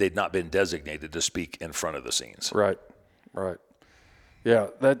they'd not been designated to speak in front of the scenes. Right. Yeah,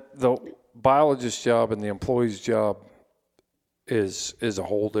 that the biologist's job and the employee's job is a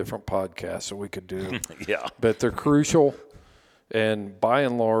whole different podcast that we could do. Yeah. But they're crucial, and by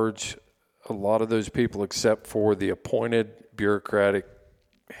and large, a lot of those people, except for the appointed bureaucratic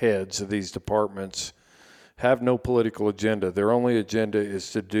heads of these departments, have no political agenda. Their only agenda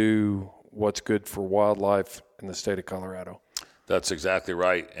is to do what's good for wildlife in the state of Colorado. That's exactly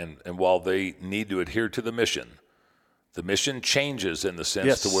right. And while they need to adhere to the mission changes in the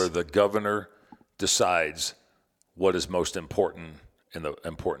sense to where the governor decides what is most important in the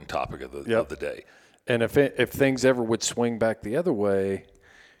important topic of the day. And if things ever would swing back the other way,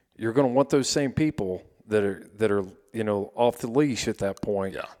 you're going to want those same people that are off the leash at that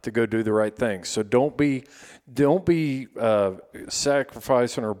point to go do the right thing. So don't be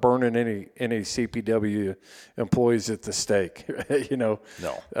sacrificing or burning any CPW employees at the stake. No.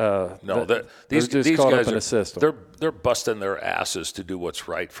 These these caught guys up in a system. They're busting their asses to do what's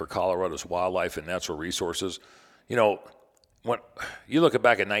right for Colorado's wildlife and natural resources. When you look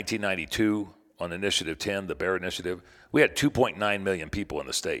back at 1992 on Initiative 10, the Bear Initiative, we had 2.9 million people in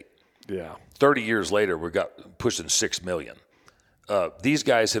the state. Yeah. 30 years later, we got pushing 6 million. These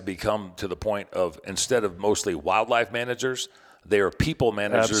guys have become to the point of, instead of mostly wildlife managers, they are people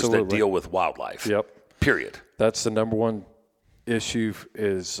managers that deal with wildlife. Yep. Period. That's the number one issue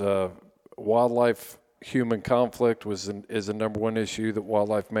is wildlife. Human conflict is the number one issue that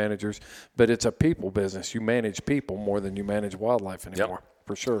wildlife managers, but it's a people business. You manage people more than you manage wildlife anymore,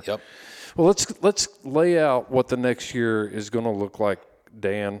 for sure. Yep. Well, let's lay out what the next year is going to look like,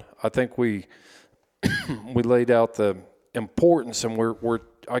 Dan. I think we laid out the importance, and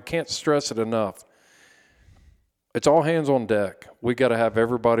I can't stress it enough. It's all hands on deck. We got to have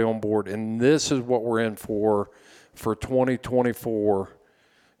everybody on board, and this is what we're in for 2024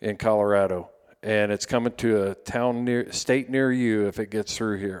 in Colorado. And it's coming to a state near you if it gets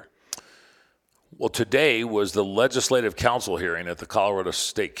through here. Well, today was the legislative council hearing at the Colorado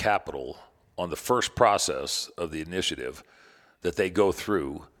State Capitol on the first process of the initiative that they go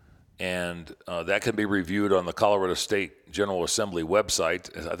through. And that can be reviewed on the Colorado State General Assembly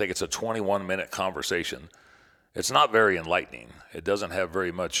website. I think it's a 21-minute conversation. It's not very enlightening. It doesn't have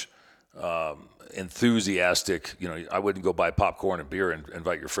very much enthusiastic. I wouldn't go buy popcorn and beer and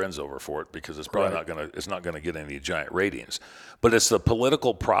invite your friends over for it because it's probably not gonna get any giant ratings. But it's the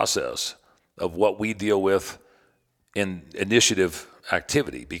political process of what we deal with in initiative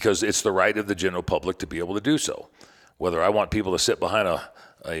activity, because it's the right of the general public to be able to do so. Whether I want people to sit behind a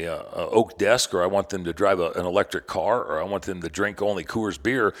oak desk, or I want them to drive an electric car, or I want them to drink only Coors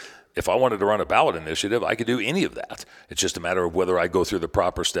beer. If I wanted to run a ballot initiative, I could do any of that. It's just a matter of whether I go through the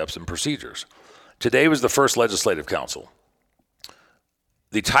proper steps and procedures. Today was the first legislative council.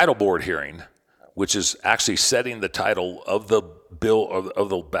 The title board hearing, which is actually setting the title of the bill of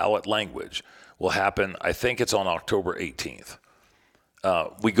the ballot language, will happen, I think it's on October 18th.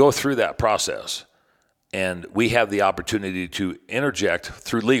 We go through that process, and we have the opportunity to interject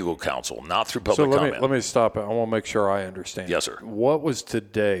through legal counsel, not through public comment. Let me stop it. I want to make sure I understand. Yes, sir. What was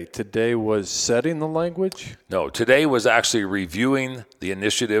today? Today was setting the language? No, today was actually reviewing the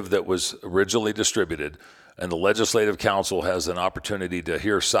initiative that was originally distributed, and the Legislative Council has an opportunity to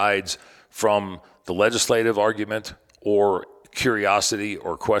hear sides from the legislative argument or curiosity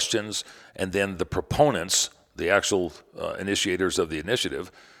or questions, and then the proponents, the actual initiators of the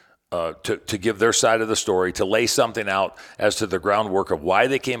initiative, to give their side of the story, to lay something out as to the groundwork of why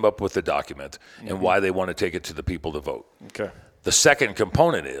they came up with the document and why they want to take it to the people to vote. Okay. The second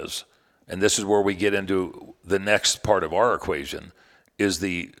component is, and this is where we get into the next part of our equation, is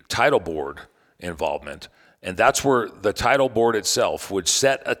the title board involvement. And that's where the title board itself would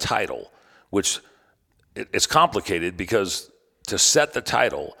set a title, which it's complicated because to set the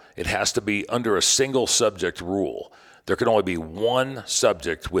title, it has to be under a single subject rule. There can only be one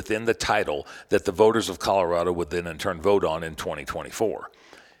subject within the title that the voters of Colorado would then in turn vote on in 2024.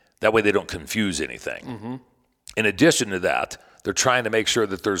 That way they don't confuse anything. Mm-hmm. In addition to that, they're trying to make sure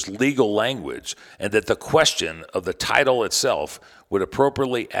that there's legal language and that the question of the title itself would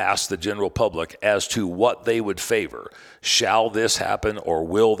appropriately ask the general public as to what they would favor. Shall this happen or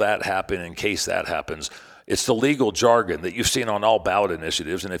will that happen in case that happens? It's the legal jargon that you've seen on all ballot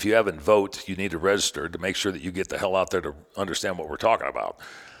initiatives, and if you haven't voted, you need to register to make sure that you get the hell out there to understand what we're talking about.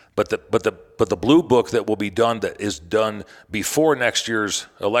 But the blue book that will be done, that is done before next year's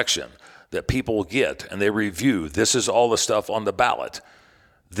election, that people will get and they review. This is all the stuff on the ballot.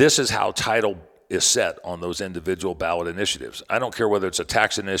 This is how title is set on those individual ballot initiatives. I don't care whether it's a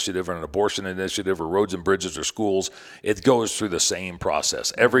tax initiative or an abortion initiative or roads and bridges or schools. It goes through the same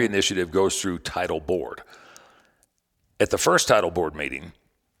process. Every initiative goes through title board. At the first title board meeting,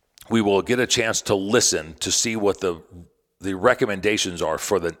 we will get a chance to listen to see what the the recommendations are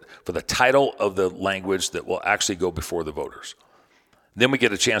for the title of the language that will actually go before the voters. Then we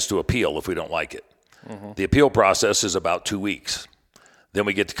get a chance to appeal if we don't like it. Mm-hmm. The appeal process is about 2 weeks. Then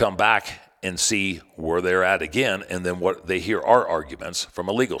we get to come back and see where they're at again, and then what they hear our arguments from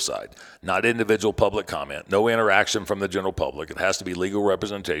a legal side. Not individual public comment, no interaction from the general public. It has to be legal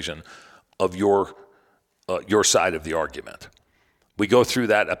representation of your side of the argument. We go through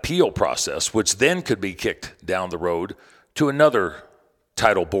that appeal process, which then could be kicked down the road to another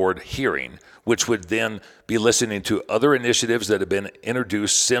title board hearing, which would then be listening to other initiatives that have been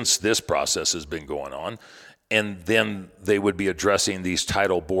introduced since this process has been going on, and then they would be addressing these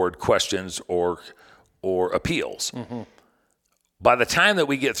title board questions or appeals. Mm-hmm. By the time that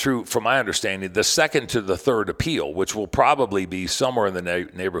we get through, from my understanding, the second to the third appeal, which will probably be somewhere in the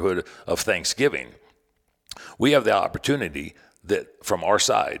neighborhood of Thanksgiving, we have the opportunity that from our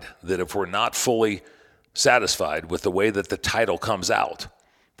side, that if we're not fully satisfied with the way that the title comes out,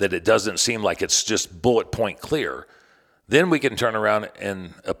 that it doesn't seem like it's just bullet point clear, then we can turn around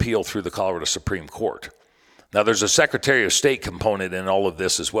and appeal through the Colorado Supreme Court. Now, there's a Secretary of State component in all of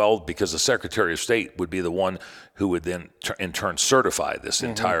this as well, because the Secretary of State would be the one who would then in turn certify this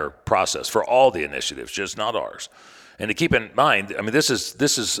entire process for all the initiatives, just not ours. And to keep in mind, I mean, this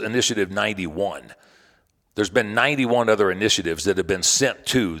is Initiative 91. There's been 91 other initiatives that have been sent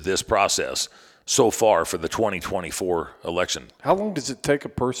to this process so far for the 2024 election. How long does it take a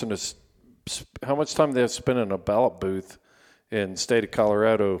person to how much time they have spent in a ballot booth in the state of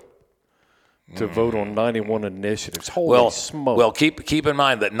Colorado to vote on 91 initiatives? Holy smoke. Well, keep in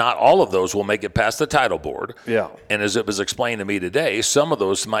mind that not all of those will make it past the title board. Yeah. And as it was explained to me today, some of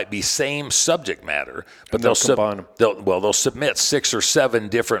those might be same subject matter, but they'll combine them. They'll submit 6 or 7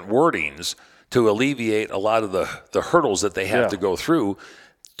 different wordings to alleviate a lot of the hurdles that they have to go through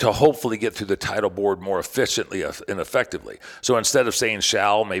to hopefully get through the title board more efficiently and effectively. So instead of saying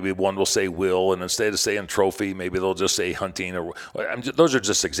shall, maybe one will say will, and instead of saying trophy, maybe they'll just say hunting. Those are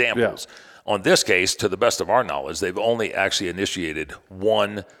just examples. Yeah. On this case, to the best of our knowledge, they've only actually initiated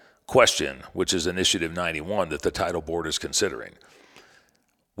one question, which is Initiative 91, that the title board is considering.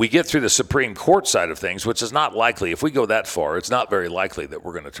 We get through the Supreme Court side of things, which is not likely. If we go that far, it's not very likely that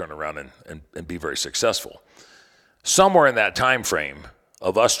we're going to turn around and be very successful. Somewhere in that time frame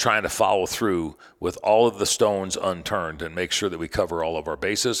of us trying to follow through with all of the stones unturned and make sure that we cover all of our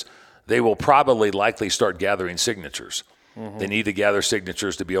bases, they will probably likely start gathering signatures. Mm-hmm. They need to gather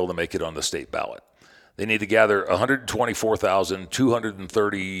signatures to be able to make it on the state ballot. They need to gather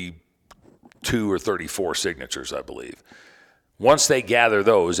 124,232 or 34 signatures, I believe. Once they gather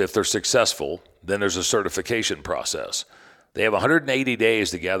those, if they're successful, then there's a certification process. They have 180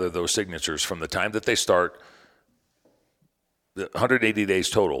 days to gather those signatures from the time that they start, 180 days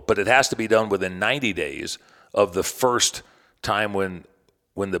total. But it has to be done within 90 days of the first time when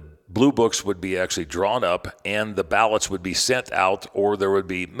the blue books would be actually drawn up and the ballots would be sent out, or there would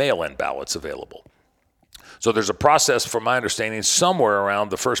be mail-in ballots available. So there's a process, from my understanding, somewhere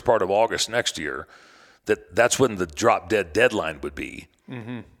around the first part of August next year, that's when the drop-dead deadline would be.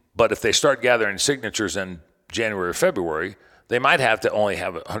 Mm-hmm. But if they start gathering signatures in January or February, they might have to only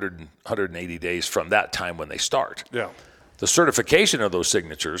have 180 days from that time when they start. Yeah. The certification of those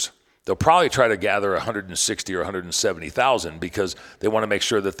signatures, they'll probably try to gather 160 or 170,000 because they want to make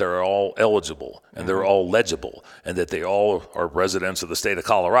sure that they're all eligible and they're all legible and that they all are residents of the state of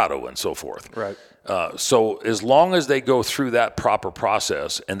Colorado and so forth. Right. So as long as they go through that proper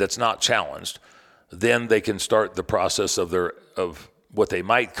process and that's not challenged, then they can start the process of what they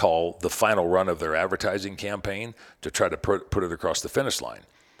might call the final run of their advertising campaign to try to put it across the finish line.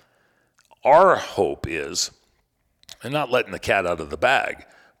 Our hope is, and not letting the cat out of the bag,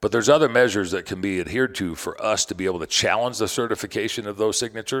 but there's other measures that can be adhered to for us to be able to challenge the certification of those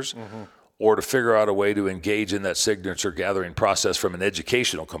signatures, or to figure out a way to engage in that signature gathering process from an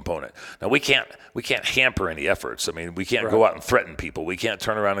educational component. Now, we can't hamper any efforts. I mean, we can't go out and threaten people. We can't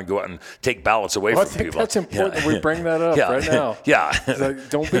turn around and go out and take ballots away from people. I think that's important that we bring that up right now. Yeah.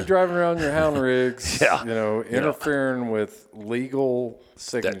 Like, don't be driving around your hound rigs, interfering with legal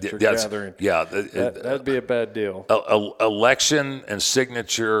signature gathering. Yeah. That'd be a bad deal. Election and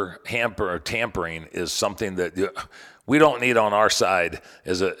signature tampering is something that we don't need on our side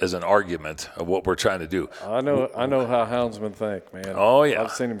as an argument of what we're trying to do. I know how houndsmen think, man. Oh, yeah.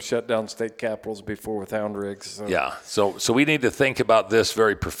 I've seen them shut down state capitals before with hound rigs. So. Yeah. So we need to think about this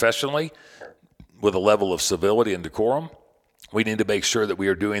very professionally with a level of civility and decorum. We need to make sure that we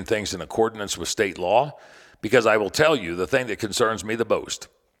are doing things in accordance with state law, because I will tell you the thing that concerns me the most,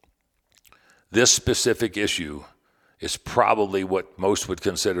 this specific issue is probably what most would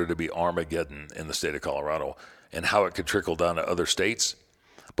consider to be Armageddon in the state of Colorado. and how it could trickle down to other states.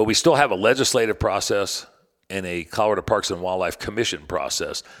 But we still have a legislative process and a Colorado Parks and Wildlife Commission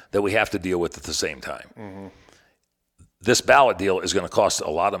process that we have to deal with at the same time. Mm-hmm. This ballot deal is going to cost a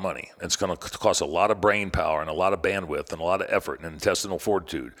lot of money. It's going to cost a lot of brain power and a lot of bandwidth and a lot of effort and intestinal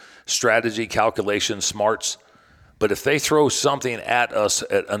fortitude, strategy, calculation, smarts. But if they throw something at us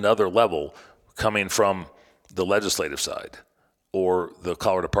at another level coming from the legislative side or the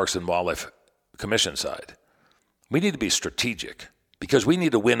Colorado Parks and Wildlife Commission side, we need to be strategic because we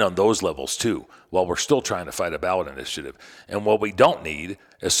need to win on those levels too while we're still trying to fight a ballot initiative. And what we don't need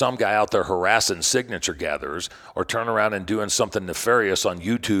is some guy out there harassing signature gatherers or turn around and doing something nefarious on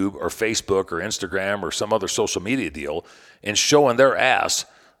YouTube or Facebook or Instagram or some other social media deal and showing their ass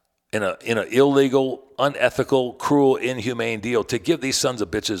in an illegal, unethical, cruel, inhumane deal to give these sons of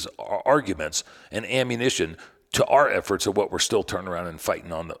bitches arguments and ammunition to our efforts of what we're still turning around and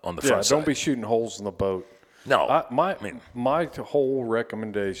fighting on the front side. Don't be shooting holes in the boat. No. My whole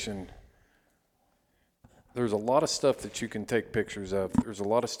recommendation, there's a lot of stuff that you can take pictures of. There's a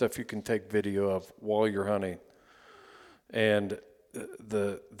lot of stuff you can take video of while you're hunting. And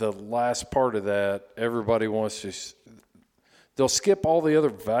the last part of that, everybody wants to they'll skip all the other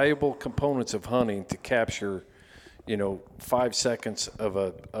valuable components of hunting to capture, 5 seconds of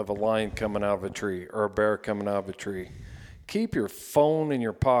a lion coming out of a tree or a bear coming out of a tree. Keep your phone in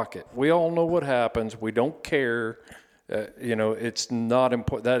your pocket. We all know what happens. We don't care. It's not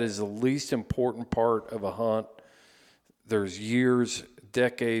important. That is the least important part of a hunt. There's years,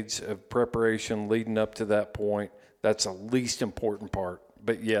 decades of preparation leading up to that point. That's the least important part.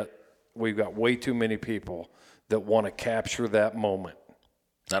 But yet, we've got way too many people that want to capture that moment.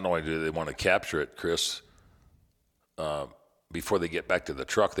 Not only do they want to capture it, Chris, before they get back to the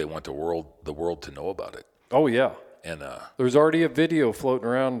truck, they want the world to know about it. Oh, yeah. And there's already a video floating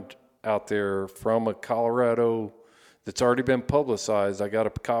around out there from a Colorado that's already been publicized. I got a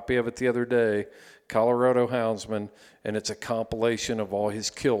copy of it the other day, Colorado Houndsman, and it's a compilation of all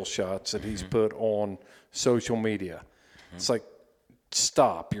his kill shots that he's put on social media. Mm-hmm. It's like,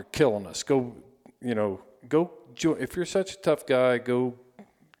 stop, you're killing us. Go join. If you're such a tough guy, go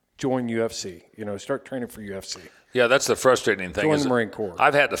join UFC. Start training for UFC. Yeah, that's the frustrating thing. Join the Marine Corps.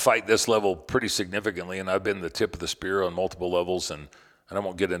 I've had to fight this level pretty significantly, and I've been the tip of the spear on multiple levels, and I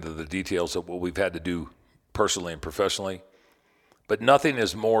won't get into the details of what we've had to do personally and professionally. But nothing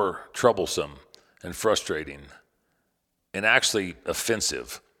is more troublesome and frustrating and actually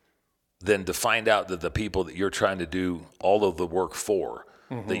offensive than to find out that the people that you're trying to do all of the work for,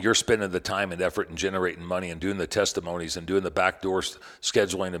 that you're spending the time and effort and generating money and doing the testimonies and doing the backdoor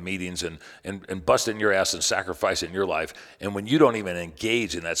scheduling of meetings and busting your ass and sacrificing your life. And when you don't even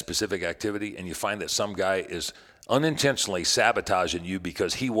engage in that specific activity and you find that some guy is unintentionally sabotaging you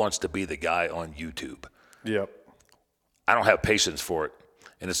because he wants to be the guy on YouTube. Yep. I don't have patience for it.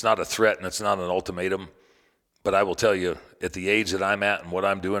 And it's not a threat and it's not an ultimatum. But I will tell you, at the age that I'm at and what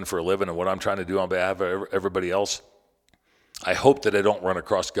I'm doing for a living and what I'm trying to do on behalf of everybody else, I hope that I don't run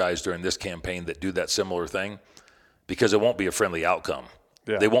across guys during this campaign that do that similar thing because it won't be a friendly outcome.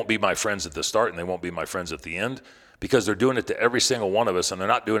 Yeah. They won't be my friends at the start and they won't be my friends at the end because they're doing it to every single one of us, and they're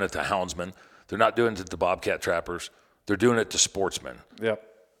not doing it to houndsmen. They're not doing it to bobcat trappers. They're doing it to sportsmen. Yep.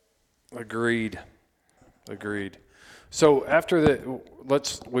 Agreed. So after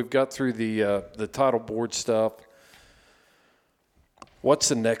we've got through the title board stuff. What's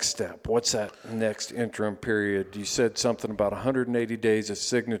the next step? What's that next interim period? You said something about 180 days of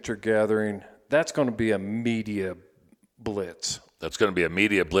signature gathering. That's going to be a media blitz. That's going to be a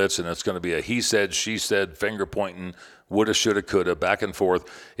media blitz, and it's going to be a he said, she said, finger pointing, woulda, shoulda, coulda, back and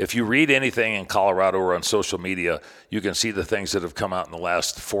forth. If you read anything in Colorado or on social media, you can see the things that have come out in the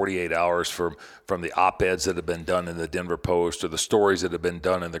last 48 hours from the op-eds that have been done in the Denver Post or the stories that have been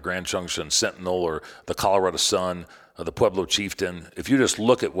done in the Grand Junction Sentinel or the Colorado Sun, or the Pueblo Chieftain. If you just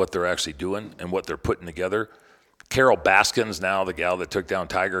look at what they're actually doing and what they're putting together, Carol Baskins, now the gal that took down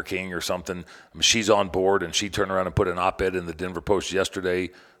Tiger King or something, she's on board, and she turned around and put an op-ed in the Denver Post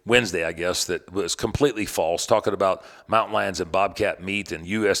Wednesday, I guess, that was completely false, talking about mountain lions and bobcat meat and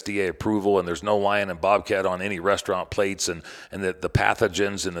USDA approval, and there's no lion and bobcat on any restaurant plates, and the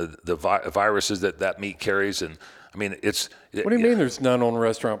pathogens and the viruses that meat carries. And I mean, it's. What do you mean there's none on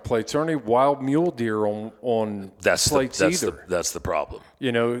restaurant plates? There aren't any wild mule deer on plates either. That's the problem.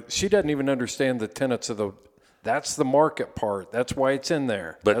 She doesn't even understand the tenets of that's the market part. That's why it's in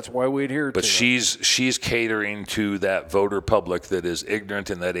there. That's why we adhere to it. But she's catering to that voter public that is ignorant,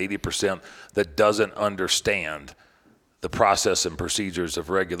 and that 80% that doesn't understand the process and procedures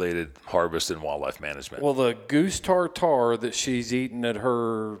of regulated harvest and wildlife management. Well, the goose tartare that she's eating at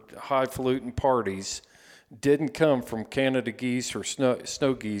her highfalutin parties didn't come from Canada geese or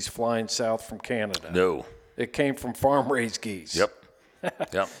snow geese flying south from Canada. No. It came from farm-raised geese. Yep.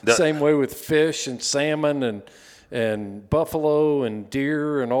 Yep. Same way with fish and salmon and buffalo and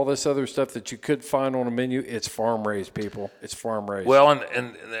deer and all this other stuff that you could find on a menu. It's farm-raised, people. It's farm-raised. Well,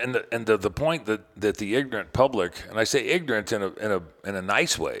 and the point that the ignorant public, and I say ignorant in a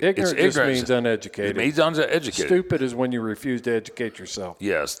nice way. Ignorant just means uneducated. It means uneducated. Stupid is when you refuse to educate yourself.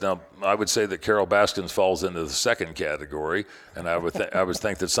 Yes. Now, I would say that Carol Baskins falls into the second category, and I would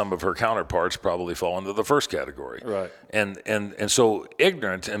think that some of her counterparts probably fall into the first category. Right. And so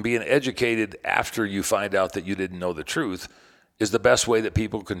ignorant and being educated after you find out that you didn't know the truth is the best way that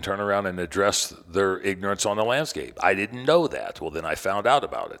people can turn around and address their ignorance on the landscape. I didn't know that. Well, then I found out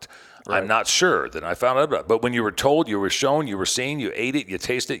about it. Right. I'm not sure. Then I found out about it. But when you were told, you were shown, you were seen, you ate it, you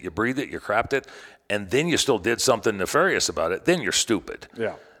tasted it, you breathed it, you crapped it, and then you still did something nefarious about it, then you're stupid.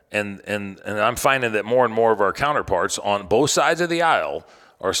 Yeah. And I'm finding that more and more of our counterparts on both sides of the aisle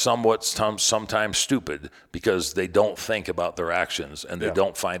are sometimes stupid because they don't think about their actions and they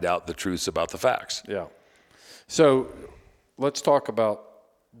don't find out the truths about the facts. Yeah. So let's talk about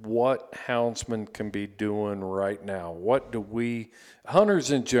what Houndsman can be doing right now. What do we,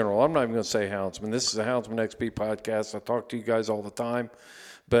 hunters in general, I'm not even going to say Houndsman. This is a Houndsman XP podcast. I talk to you guys all the time.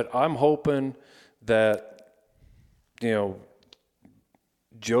 But I'm hoping that,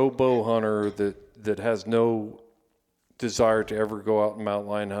 Joe bow hunter that has no desire to ever go out and mountain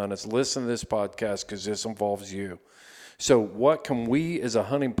lion hunt is listen to this podcast because this involves you. So what can we as a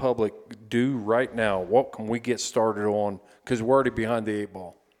hunting public do right now? What can we get started on? Because we're already behind the 8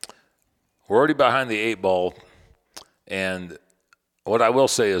 ball. We're already behind the 8 ball. And what I will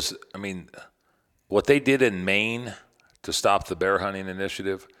say is, what they did in Maine to stop the bear hunting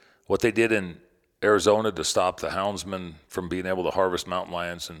initiative, what they did in Arizona to stop the houndsmen from being able to harvest mountain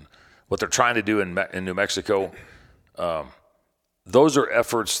lions, and what they're trying to do in New Mexico, those are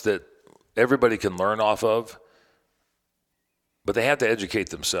efforts that everybody can learn off of. But they have to educate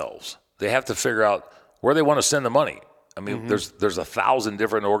themselves. They have to figure out where they want to send the money. There's 1,000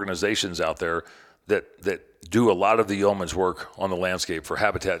 different organizations out there that do a lot of the yeoman's work on the landscape for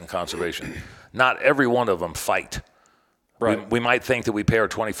habitat and conservation. Not every one of them fight. Right. We might think that we pay our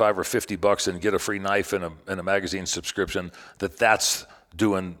 $25 or $50 and get a free knife and a magazine subscription, that's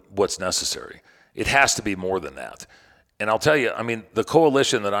doing what's necessary. It has to be more than that. And I'll tell you, the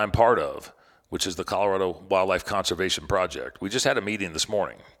coalition that I'm part of, which is the Colorado Wildlife Conservation Project. We just had a meeting this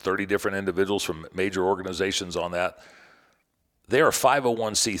morning, 30 different individuals from major organizations on that. They are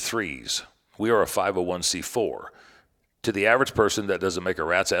 501c3s. We are a 501c4. To the average person, that doesn't make a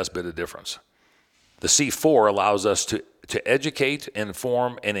rat's ass bit of difference. The C4 allows us to educate,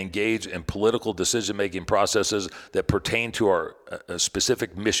 inform, and engage in political decision-making processes that pertain to our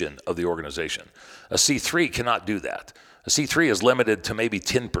specific mission of the organization. A C3 cannot do that. A C3 is limited to maybe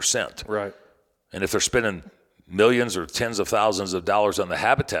 10%. Right. And if they're spending millions or tens of thousands of dollars on the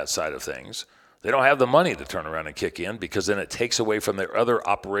habitat side of things, they don't have the money to turn around and kick in because then it takes away from their other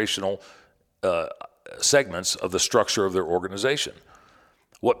operational segments of the structure of their organization.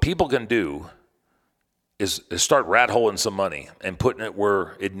 What people can do is start rat-holing some money and putting it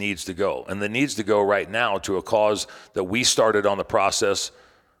where it needs to go. And it needs to go right now to a cause that we started on the process.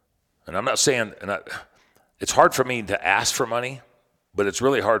 And I'm not saying, it's hard for me to ask for money, but it's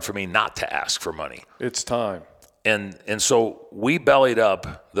really hard for me not to ask for money. It's time. And so we bellied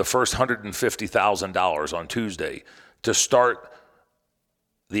up the first $150,000 on Tuesday to start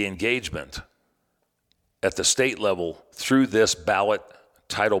the engagement at the state level through this ballot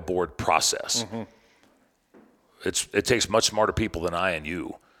title board process. Mm-hmm. It takes much smarter people than I and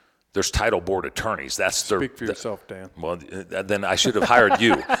you. There's title board attorneys. Speak for yourself, Dan. Well, then I should have hired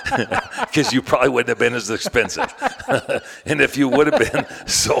you because you probably wouldn't have been as expensive. And if you would have been,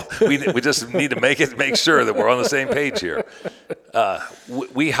 so we just need to make sure that we're on the same page here.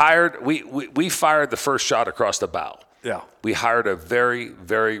 We fired the first shot across the bow. Yeah. We hired a very,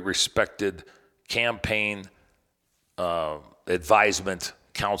 very respected campaign advisement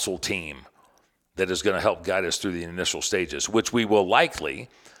council team that is going to help guide us through the initial stages, which we will likely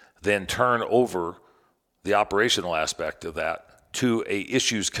then turn over the operational aspect of that to a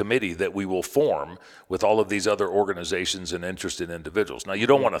issues committee that we will form with all of these other organizations and interested individuals. Now, you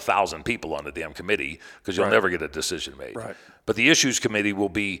don't want 1,000 people on the damn committee because you'll never get a decision made. Right. But the issues committee will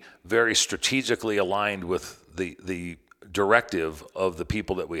be very strategically aligned with the directive of the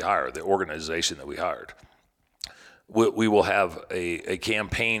people that we hire, the organization that we hired. We will have a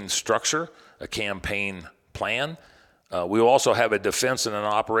campaign structure, a campaign plan. We will also have a defense and an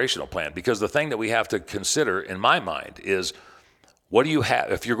operational plan, because the thing that we have to consider, in my mind, is What do you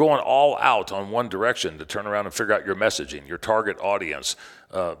have? If you're going all out on one direction to turn around and figure out your messaging, your target audience,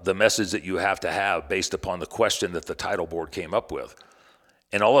 the message that you have to have based upon the question that the title board came up with,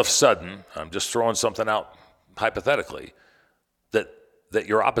 and all of a sudden, I'm just throwing something out hypothetically, that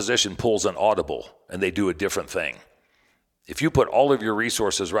your opposition pulls an audible and they do a different thing. If you put all of your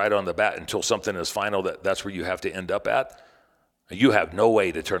resources right on the bat until something is final, that's where you have to end up at, you have no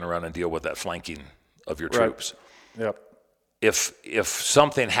way to turn around and deal with that flanking of your troops. Yep. If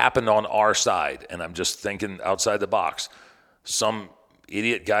something happened on our side, and I'm just thinking outside the box, some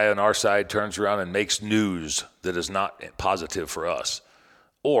idiot guy on our side turns around and makes news that is not positive for us,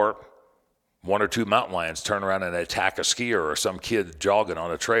 or one or two mountain lions turn around and attack a skier or some kid jogging on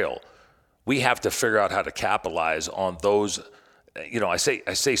a trail, we have to figure out how to capitalize on those. I say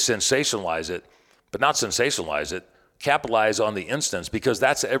sensationalize it, but not sensationalize it. Capitalize on the instance, because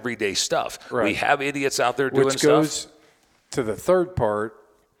that's everyday stuff. Right. We have idiots out there doing Which stuff. goes to the third part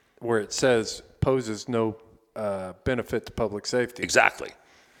where it says poses no benefit to public safety. Exactly.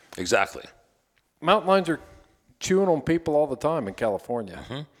 Mountain lions are chewing on people all the time in California.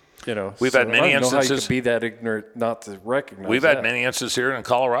 Mm-hmm. We've had many I don't know how you instances. could be that ignorant not to recognize. We've that. had many instances here in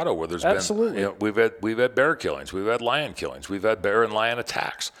Colorado where there's Absolutely. been, we've had bear killings, we've had lion killings, we've had bear and lion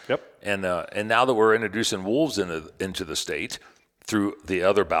attacks. Yep. And now that we're introducing wolves into the state through the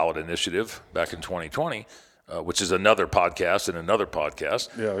other ballot initiative back in 2020, which is another podcast and another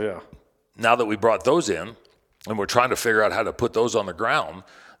podcast. Yeah. Now that we brought those in, and we're trying to figure out how to put those on the ground,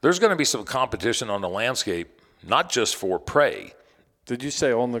 there's going to be some competition on the landscape, not just for prey. Did you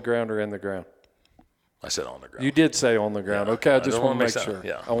say on the ground or in the ground? I said on the ground. You did say on the ground. Yeah. Okay, I just don't want to wanna make sure.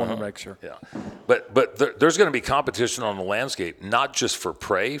 Yeah. I want to make sure. Yeah. But there's going to be competition on the landscape, not just for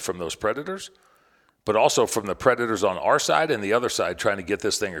prey from those predators, but also from the predators on our side and the other side trying to get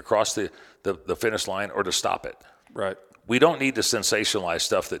this thing across the finish line or to stop it. Right. We don't need to sensationalize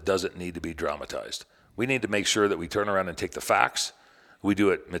stuff that doesn't need to be dramatized. We need to make sure that we turn around and take the facts. We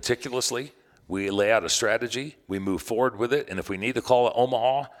do it meticulously. We lay out a strategy. We move forward with it. And if we need to call it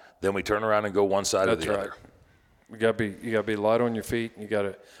Omaha, then we turn around and go one side or the other. You gotta be light on your feet.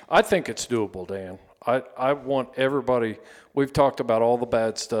 I think it's doable, Dan. I want everybody. We've talked about all the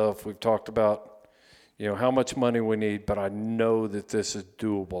bad stuff. We've talked about how much money we need, but I know that this is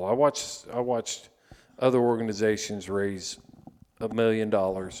doable. I watched other organizations raise $1 million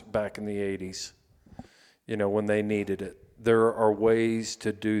back in the 80s. When they needed it. There are ways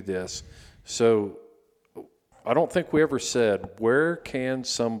to do this. So I don't think we ever said, where can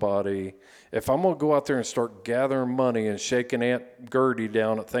somebody, if I'm going to go out there and start gathering money and shaking Aunt Gertie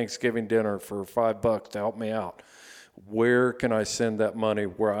down at Thanksgiving dinner for $5 to help me out, where can I send that money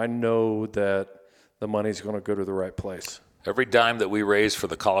where I know that the money's going to go to the right place? Every dime that we raise for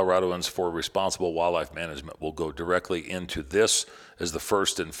the Coloradoans for responsible wildlife management will go directly into this as the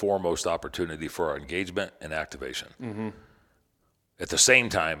first and foremost opportunity for our engagement and activation. Mm-hmm. At the same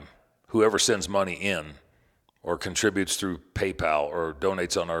time, whoever sends money in or contributes through PayPal or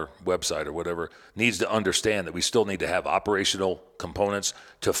donates on our website or whatever needs to understand that we still need to have operational components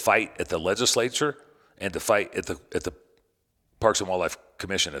to fight at the legislature and to fight at the Parks and Wildlife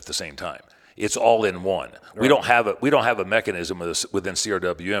Commission at the same time. It's all in one. Right. We don't have a mechanism within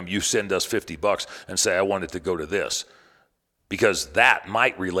CRWM. You send us $50 and say, I want it to go to this, because that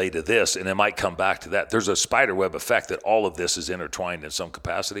might relate to this and it might come back to that. There's a spiderweb effect that all of this is intertwined in some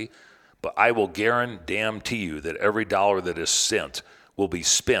capacity. But I will guarantee you that every dollar that is sent will be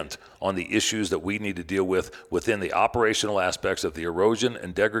spent on the issues that we need to deal with within the operational aspects of the erosion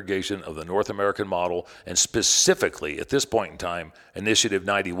and degradation of the North American model, and specifically at this point in time, Initiative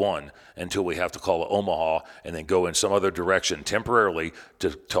 91, until we have to call it Omaha and then go in some other direction temporarily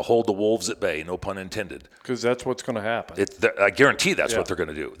to hold the wolves at bay, no pun intended. Because that's what's going to happen. I guarantee that's what they're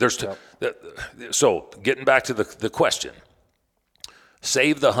going to do. So getting back to the question,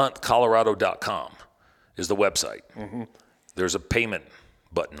 SaveTheHuntColorado.com is the website. Mm-hmm. There's a payment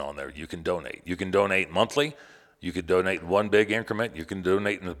button on there. You can donate. You can donate monthly. You can donate in one big increment. You can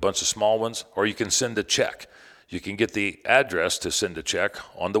donate in a bunch of small ones, or you can send a check. You can get the address to send a check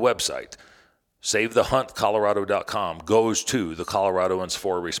on the website. SaveTheHuntColorado.com goes to the Coloradoans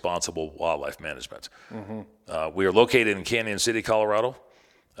for Responsible Wildlife Management. Mm-hmm. We are located in Canyon City, Colorado.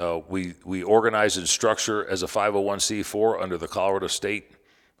 We organize and structure as a 501c4 under the Colorado State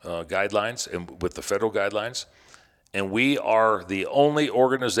guidelines and with the federal guidelines. And we are the only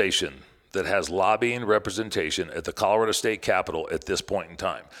organization that has lobbying representation at the Colorado State Capitol at this point in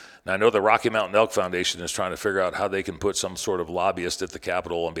time. Now, I know the Rocky Mountain Elk Foundation is trying to figure out how they can put some sort of lobbyist at the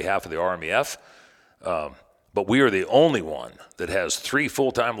Capitol on behalf of the RMEF, but we are the only one that has 3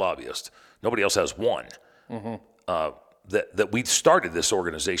 full-time lobbyists. Nobody else has one. Mm-hmm. that we started this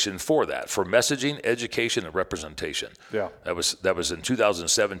organization for messaging, education, and representation. Yeah. That was in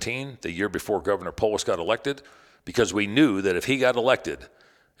 2017, the year before Governor Polis got elected, because we knew that if he got elected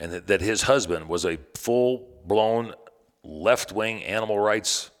and that his husband was a full-blown left-wing animal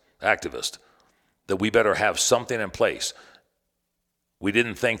rights activist, that we better have something in place. We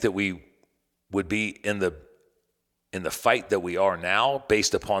didn't think that we would be in the fight that we are now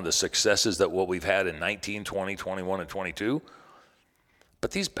based upon the successes that what we've had in 19, 20, 21, and 22.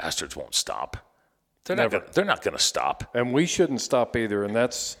 But these bastards won't stop. They're not going to stop. And we shouldn't stop either. And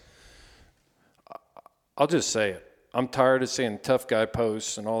that's, I'll just say it. I'm tired of seeing tough guy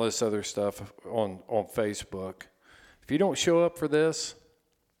posts and all this other stuff on Facebook. If you don't show up for this,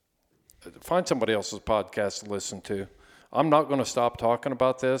 find somebody else's podcast to listen to. I'm not going to stop talking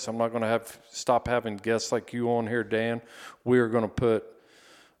about this. I'm not going to stop having guests like you on here, Dan. We are going to put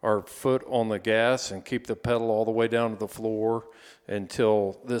our foot on the gas and keep the pedal all the way down to the floor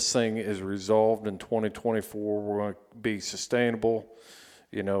until this thing is resolved in 2024. We're going to be sustainable.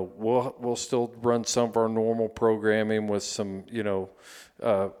 You know, we'll still run some of our normal programming with some, you know,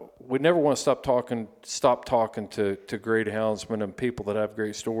 we never want to stop talking to great houndsmen and people that have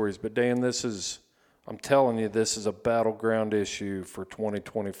great stories. But Dan, I'm telling you, this is a battleground issue for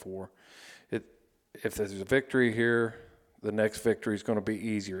 2024. If there's a victory here, the next victory is going to be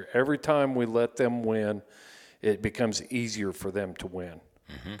easier. Every time we let them win, it becomes easier for them to win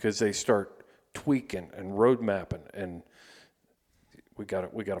because they start tweaking and road mapping, and we got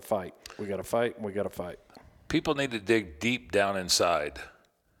to fight. We got to fight, and we got to fight. People need to dig deep down inside.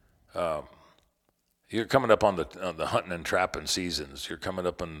 You're coming up on the hunting and trapping seasons. You're coming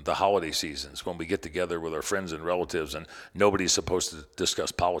up on the holiday seasons when we get together with our friends and relatives and nobody's supposed to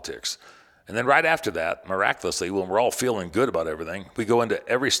discuss politics. And then right after that, miraculously, when we're all feeling good about everything, we go into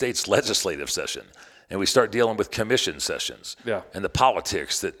every state's legislative session and we start dealing with commission sessions and the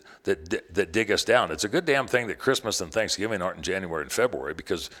politics that dig us down. It's a good damn thing that Christmas and Thanksgiving aren't in January and February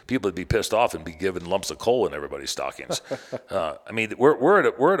because people would be pissed off and be giving lumps of coal in everybody's stockings. I mean,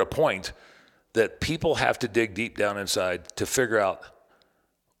 we're at a point that people have to dig deep down inside to figure out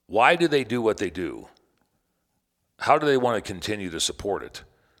why do they do what they do? How do they want to continue to support it?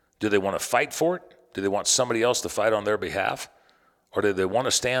 Do they want to fight for it? Do they want somebody else to fight on their behalf? Or do they want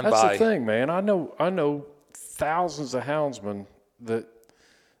to stand by? That's the thing, man. I know thousands of houndsmen that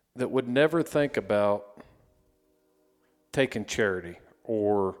would never think about taking charity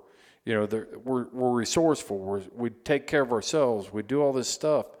or, you know, we're resourceful. We take care of ourselves. We do all this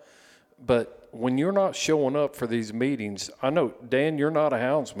stuff. But when you're not showing up for these meetings, I know, Dan, you're not a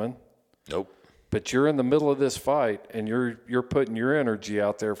houndsman. Nope. But you're in the middle of this fight, and you're putting your energy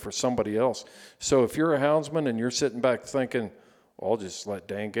out there for somebody else. So if you're a houndsman and you're sitting back thinking, well, I'll just let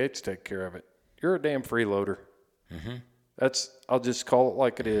Dan Gates take care of it, you're a damn freeloader. I'll just call it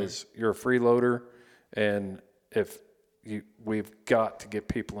like it is. You're a freeloader, and we've got to get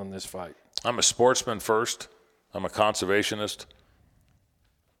people in this fight. I'm a sportsman first. I'm a conservationist.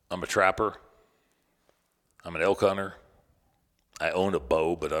 I'm a trapper. I'm an elk hunter. I own a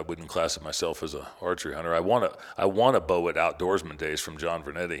bow, but I wouldn't class myself as an archery hunter. I won a bow at Outdoorsman Days from John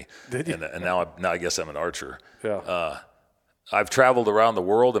Vernetti. Did you? And now I guess I'm an archer. Yeah. I've traveled around the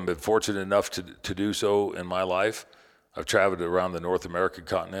world and been fortunate enough to do so in my life. I've traveled around the North American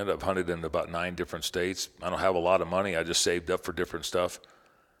continent. I've hunted in about 9 different states. I don't have a lot of money. I just saved up for different stuff.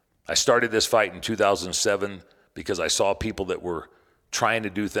 I started this fight in 2007 because I saw people that were trying to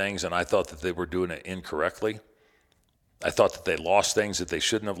do things, and I thought that they were doing it incorrectly. I thought that they lost things that they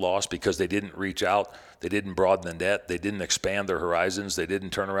shouldn't have lost because they didn't reach out. They didn't broaden the net. They didn't expand their horizons. They didn't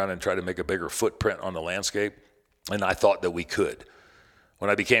turn around and try to make a bigger footprint on the landscape. And I thought that we could. When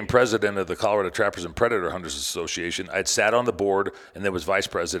I became president of the Colorado Trappers and Predator Hunters Association, I'd sat on the board and then was vice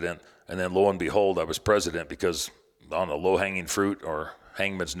president. And then lo and behold, I was president because, I don't know, low-hanging fruit or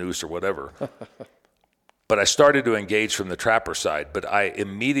hangman's noose or whatever. But I started to engage from the trapper side. But I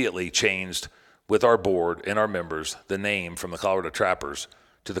immediately changed with our board and our members the name from the Colorado Trappers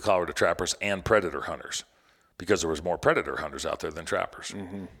to the Colorado Trappers and Predator Hunters because there was more predator hunters out there than trappers.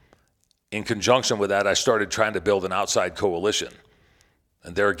 In conjunction with that, I started trying to build an outside coalition.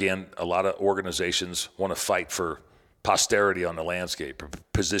 And there again, a lot of organizations want to fight for posterity on the landscape, or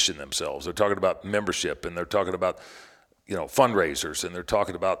position themselves. They're talking about membership, and they're talking about, you know, fundraisers, and they're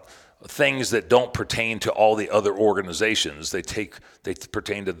talking about things that don't pertain to all the other organizations. They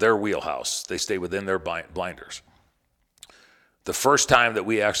pertain to their wheelhouse. They stay within their blinders. The first time that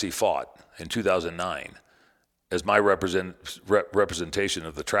we actually fought in 2009, as my representation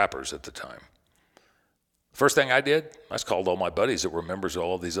of the trappers at the time, first thing I did, I called all my buddies that were members of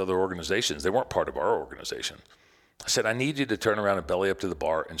all of these other organizations. They weren't part of our organization. I said, I need you to turn around and belly up to the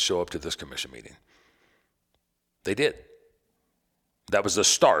bar and show up to this commission meeting. They did. That was the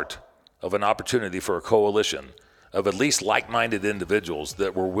start of an opportunity for a coalition of at least like-minded individuals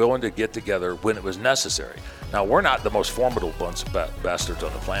that were willing to get together when it was necessary. Now, we're not the most formidable bunch of bastards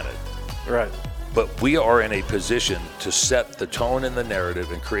on the planet. Right. But we are in a position to set the tone and the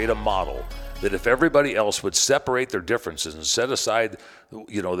narrative and create a model that if everybody else would separate their differences and set aside,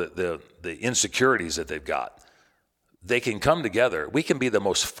 the insecurities that they've got, they can come together. We can be the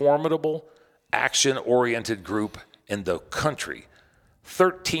most formidable, action-oriented group in the country.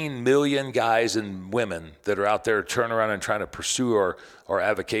 13 million guys and women that are out there turning around and trying to pursue our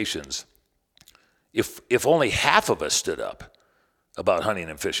avocations. If only half of us stood up about hunting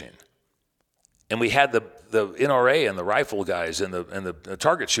and fishing, and we had the NRA and the rifle guys and the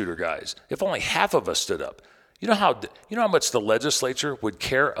target shooter guys, if only half of us stood up, you know how much the legislature would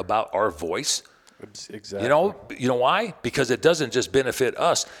care about our voice? Exactly. You know why? Because it doesn't just benefit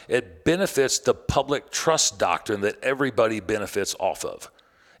us. It benefits the public trust doctrine that everybody benefits off of.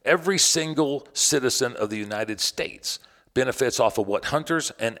 Every single citizen of the United States benefits off of what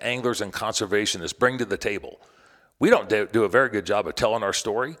hunters and anglers and conservationists bring to the table. We don't do a very good job of telling our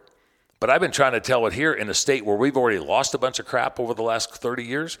story, but I've been trying to tell it here in a state where we've already lost a bunch of crap over the last 30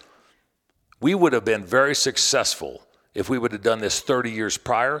 years. We would have been very successful if we would have done this 30 years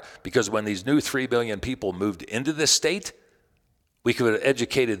prior, because when these new 3 million people moved into this state, we could have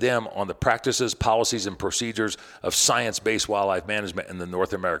educated them on the practices, policies, and procedures of science-based wildlife management in the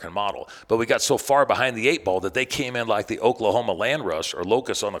North American model. But we got so far behind the 8 ball that they came in like the Oklahoma land rush or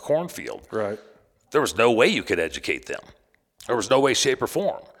locusts on the cornfield. Right. There was no way you could educate them. There was no way, shape, or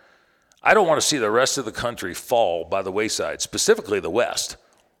form. I don't want to see the rest of the country fall by the wayside, specifically the West,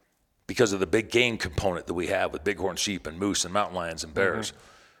 because of the big game component that we have with bighorn sheep and moose and mountain lions and bears.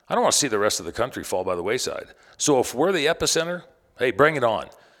 I don't want to see the rest of the country fall by the wayside. So if we're the epicenter, hey, bring it on.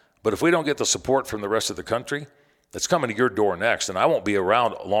 But if we don't get the support from the rest of the country, it's coming to your door next, and I won't be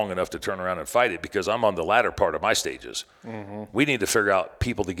around long enough to turn around and fight it because I'm on the latter part of my stages. We need to figure out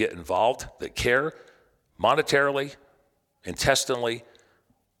people to get involved that care monetarily, intestinally,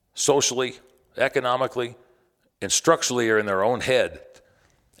 socially, economically, and structurally are in their own head,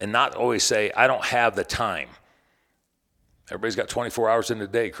 and not always say, I don't have the time. Everybody's got 24 hours in the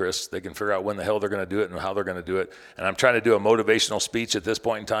day, Chris. They can figure out when the hell they're going to do it and how they're going to do it. And I'm trying to do a motivational speech at this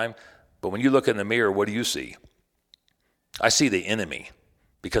point in time. But when you look in the mirror, what do you see? I see the enemy,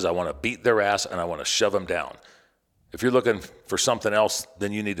 because I want to beat their ass and I want to shove them down. If you're looking for something else,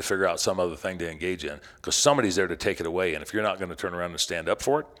 then you need to figure out some other thing to engage in, because somebody's there to take it away. And if you're not going to turn around and stand up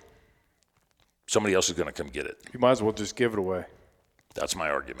for it, somebody else is going to come get it. You might as well just give it away. That's my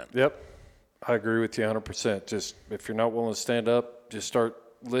argument. Yep. I agree with you 100%. Just if you're not willing to stand up, just start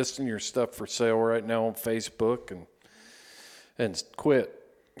listing your stuff for sale right now on Facebook and quit.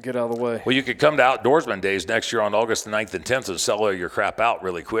 Get out of the way. Well, you could come to Outdoorsman Days next year on August the 9th and 10th and sell all your crap out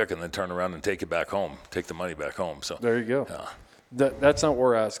really quick and then turn around and take it back home, take the money back home. So there you go. That's not what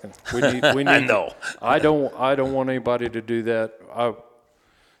we're asking. We need I know. I don't want anybody to do that.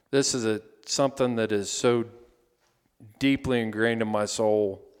 This is something that is so deeply ingrained in my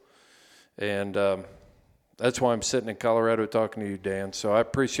soul, and that's why I'm sitting in Colorado talking to you, Dan. So I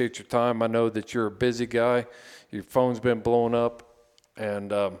appreciate your time. I know that you're a busy guy. Your phone's been blowing up,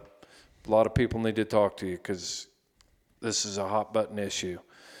 and a lot of people need to talk to you because this is a hot button issue.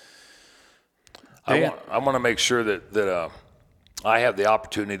 I want to make sure that I have the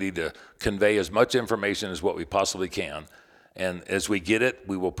opportunity to convey as much information as what we possibly can, and as we get it,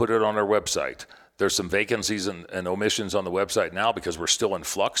 we will put it on our website. There's some vacancies and omissions on the website now because we're still in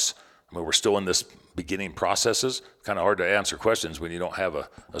flux. I mean, we're still in this beginning processes. Kind of hard to answer questions when you don't have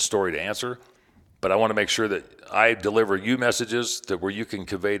a story to answer. But I want to make sure that I deliver you messages that where you can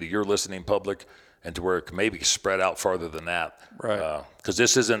convey to your listening public and to where it can maybe spread out farther than that. Right. Because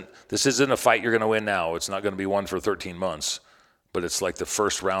this isn't a fight you're going to win now. It's not going to be one for 13 months. But it's like the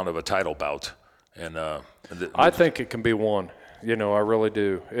first round of a title bout. And I think it can be won. I really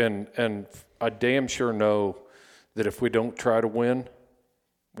do. And I damn sure know that if we don't try to win,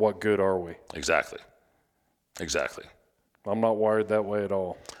 what good are we? Exactly. I'm not wired that way at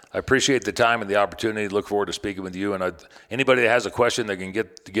all. I appreciate the time and the opportunity. Look forward to speaking with you. And anybody that has a question, they can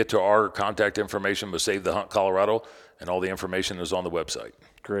get to our contact information with Save the Hunt Colorado, and all the information is on the website.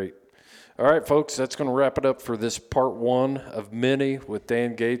 Great. All right, folks, that's going to wrap it up for this part one of many with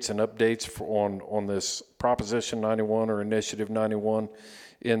Dan Gates and updates on this Proposition 91 or Initiative 91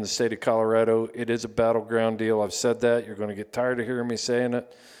 in the state of Colorado. It is a battleground deal. I've said that. You're going to get tired of hearing me saying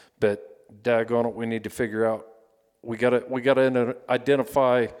it, but daggone it, we need to figure out. We got to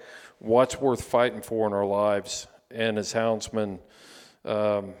identify what's worth fighting for in our lives And as Houndsman,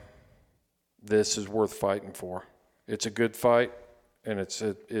 this is worth fighting for. It's a good fight, and it's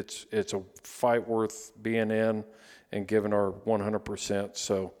a fight worth being in and giving our 100%.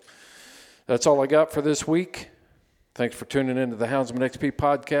 So that's all I got for this week. Thanks for tuning into the Houndsman XP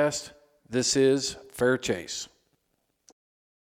podcast. This is Fair Chase.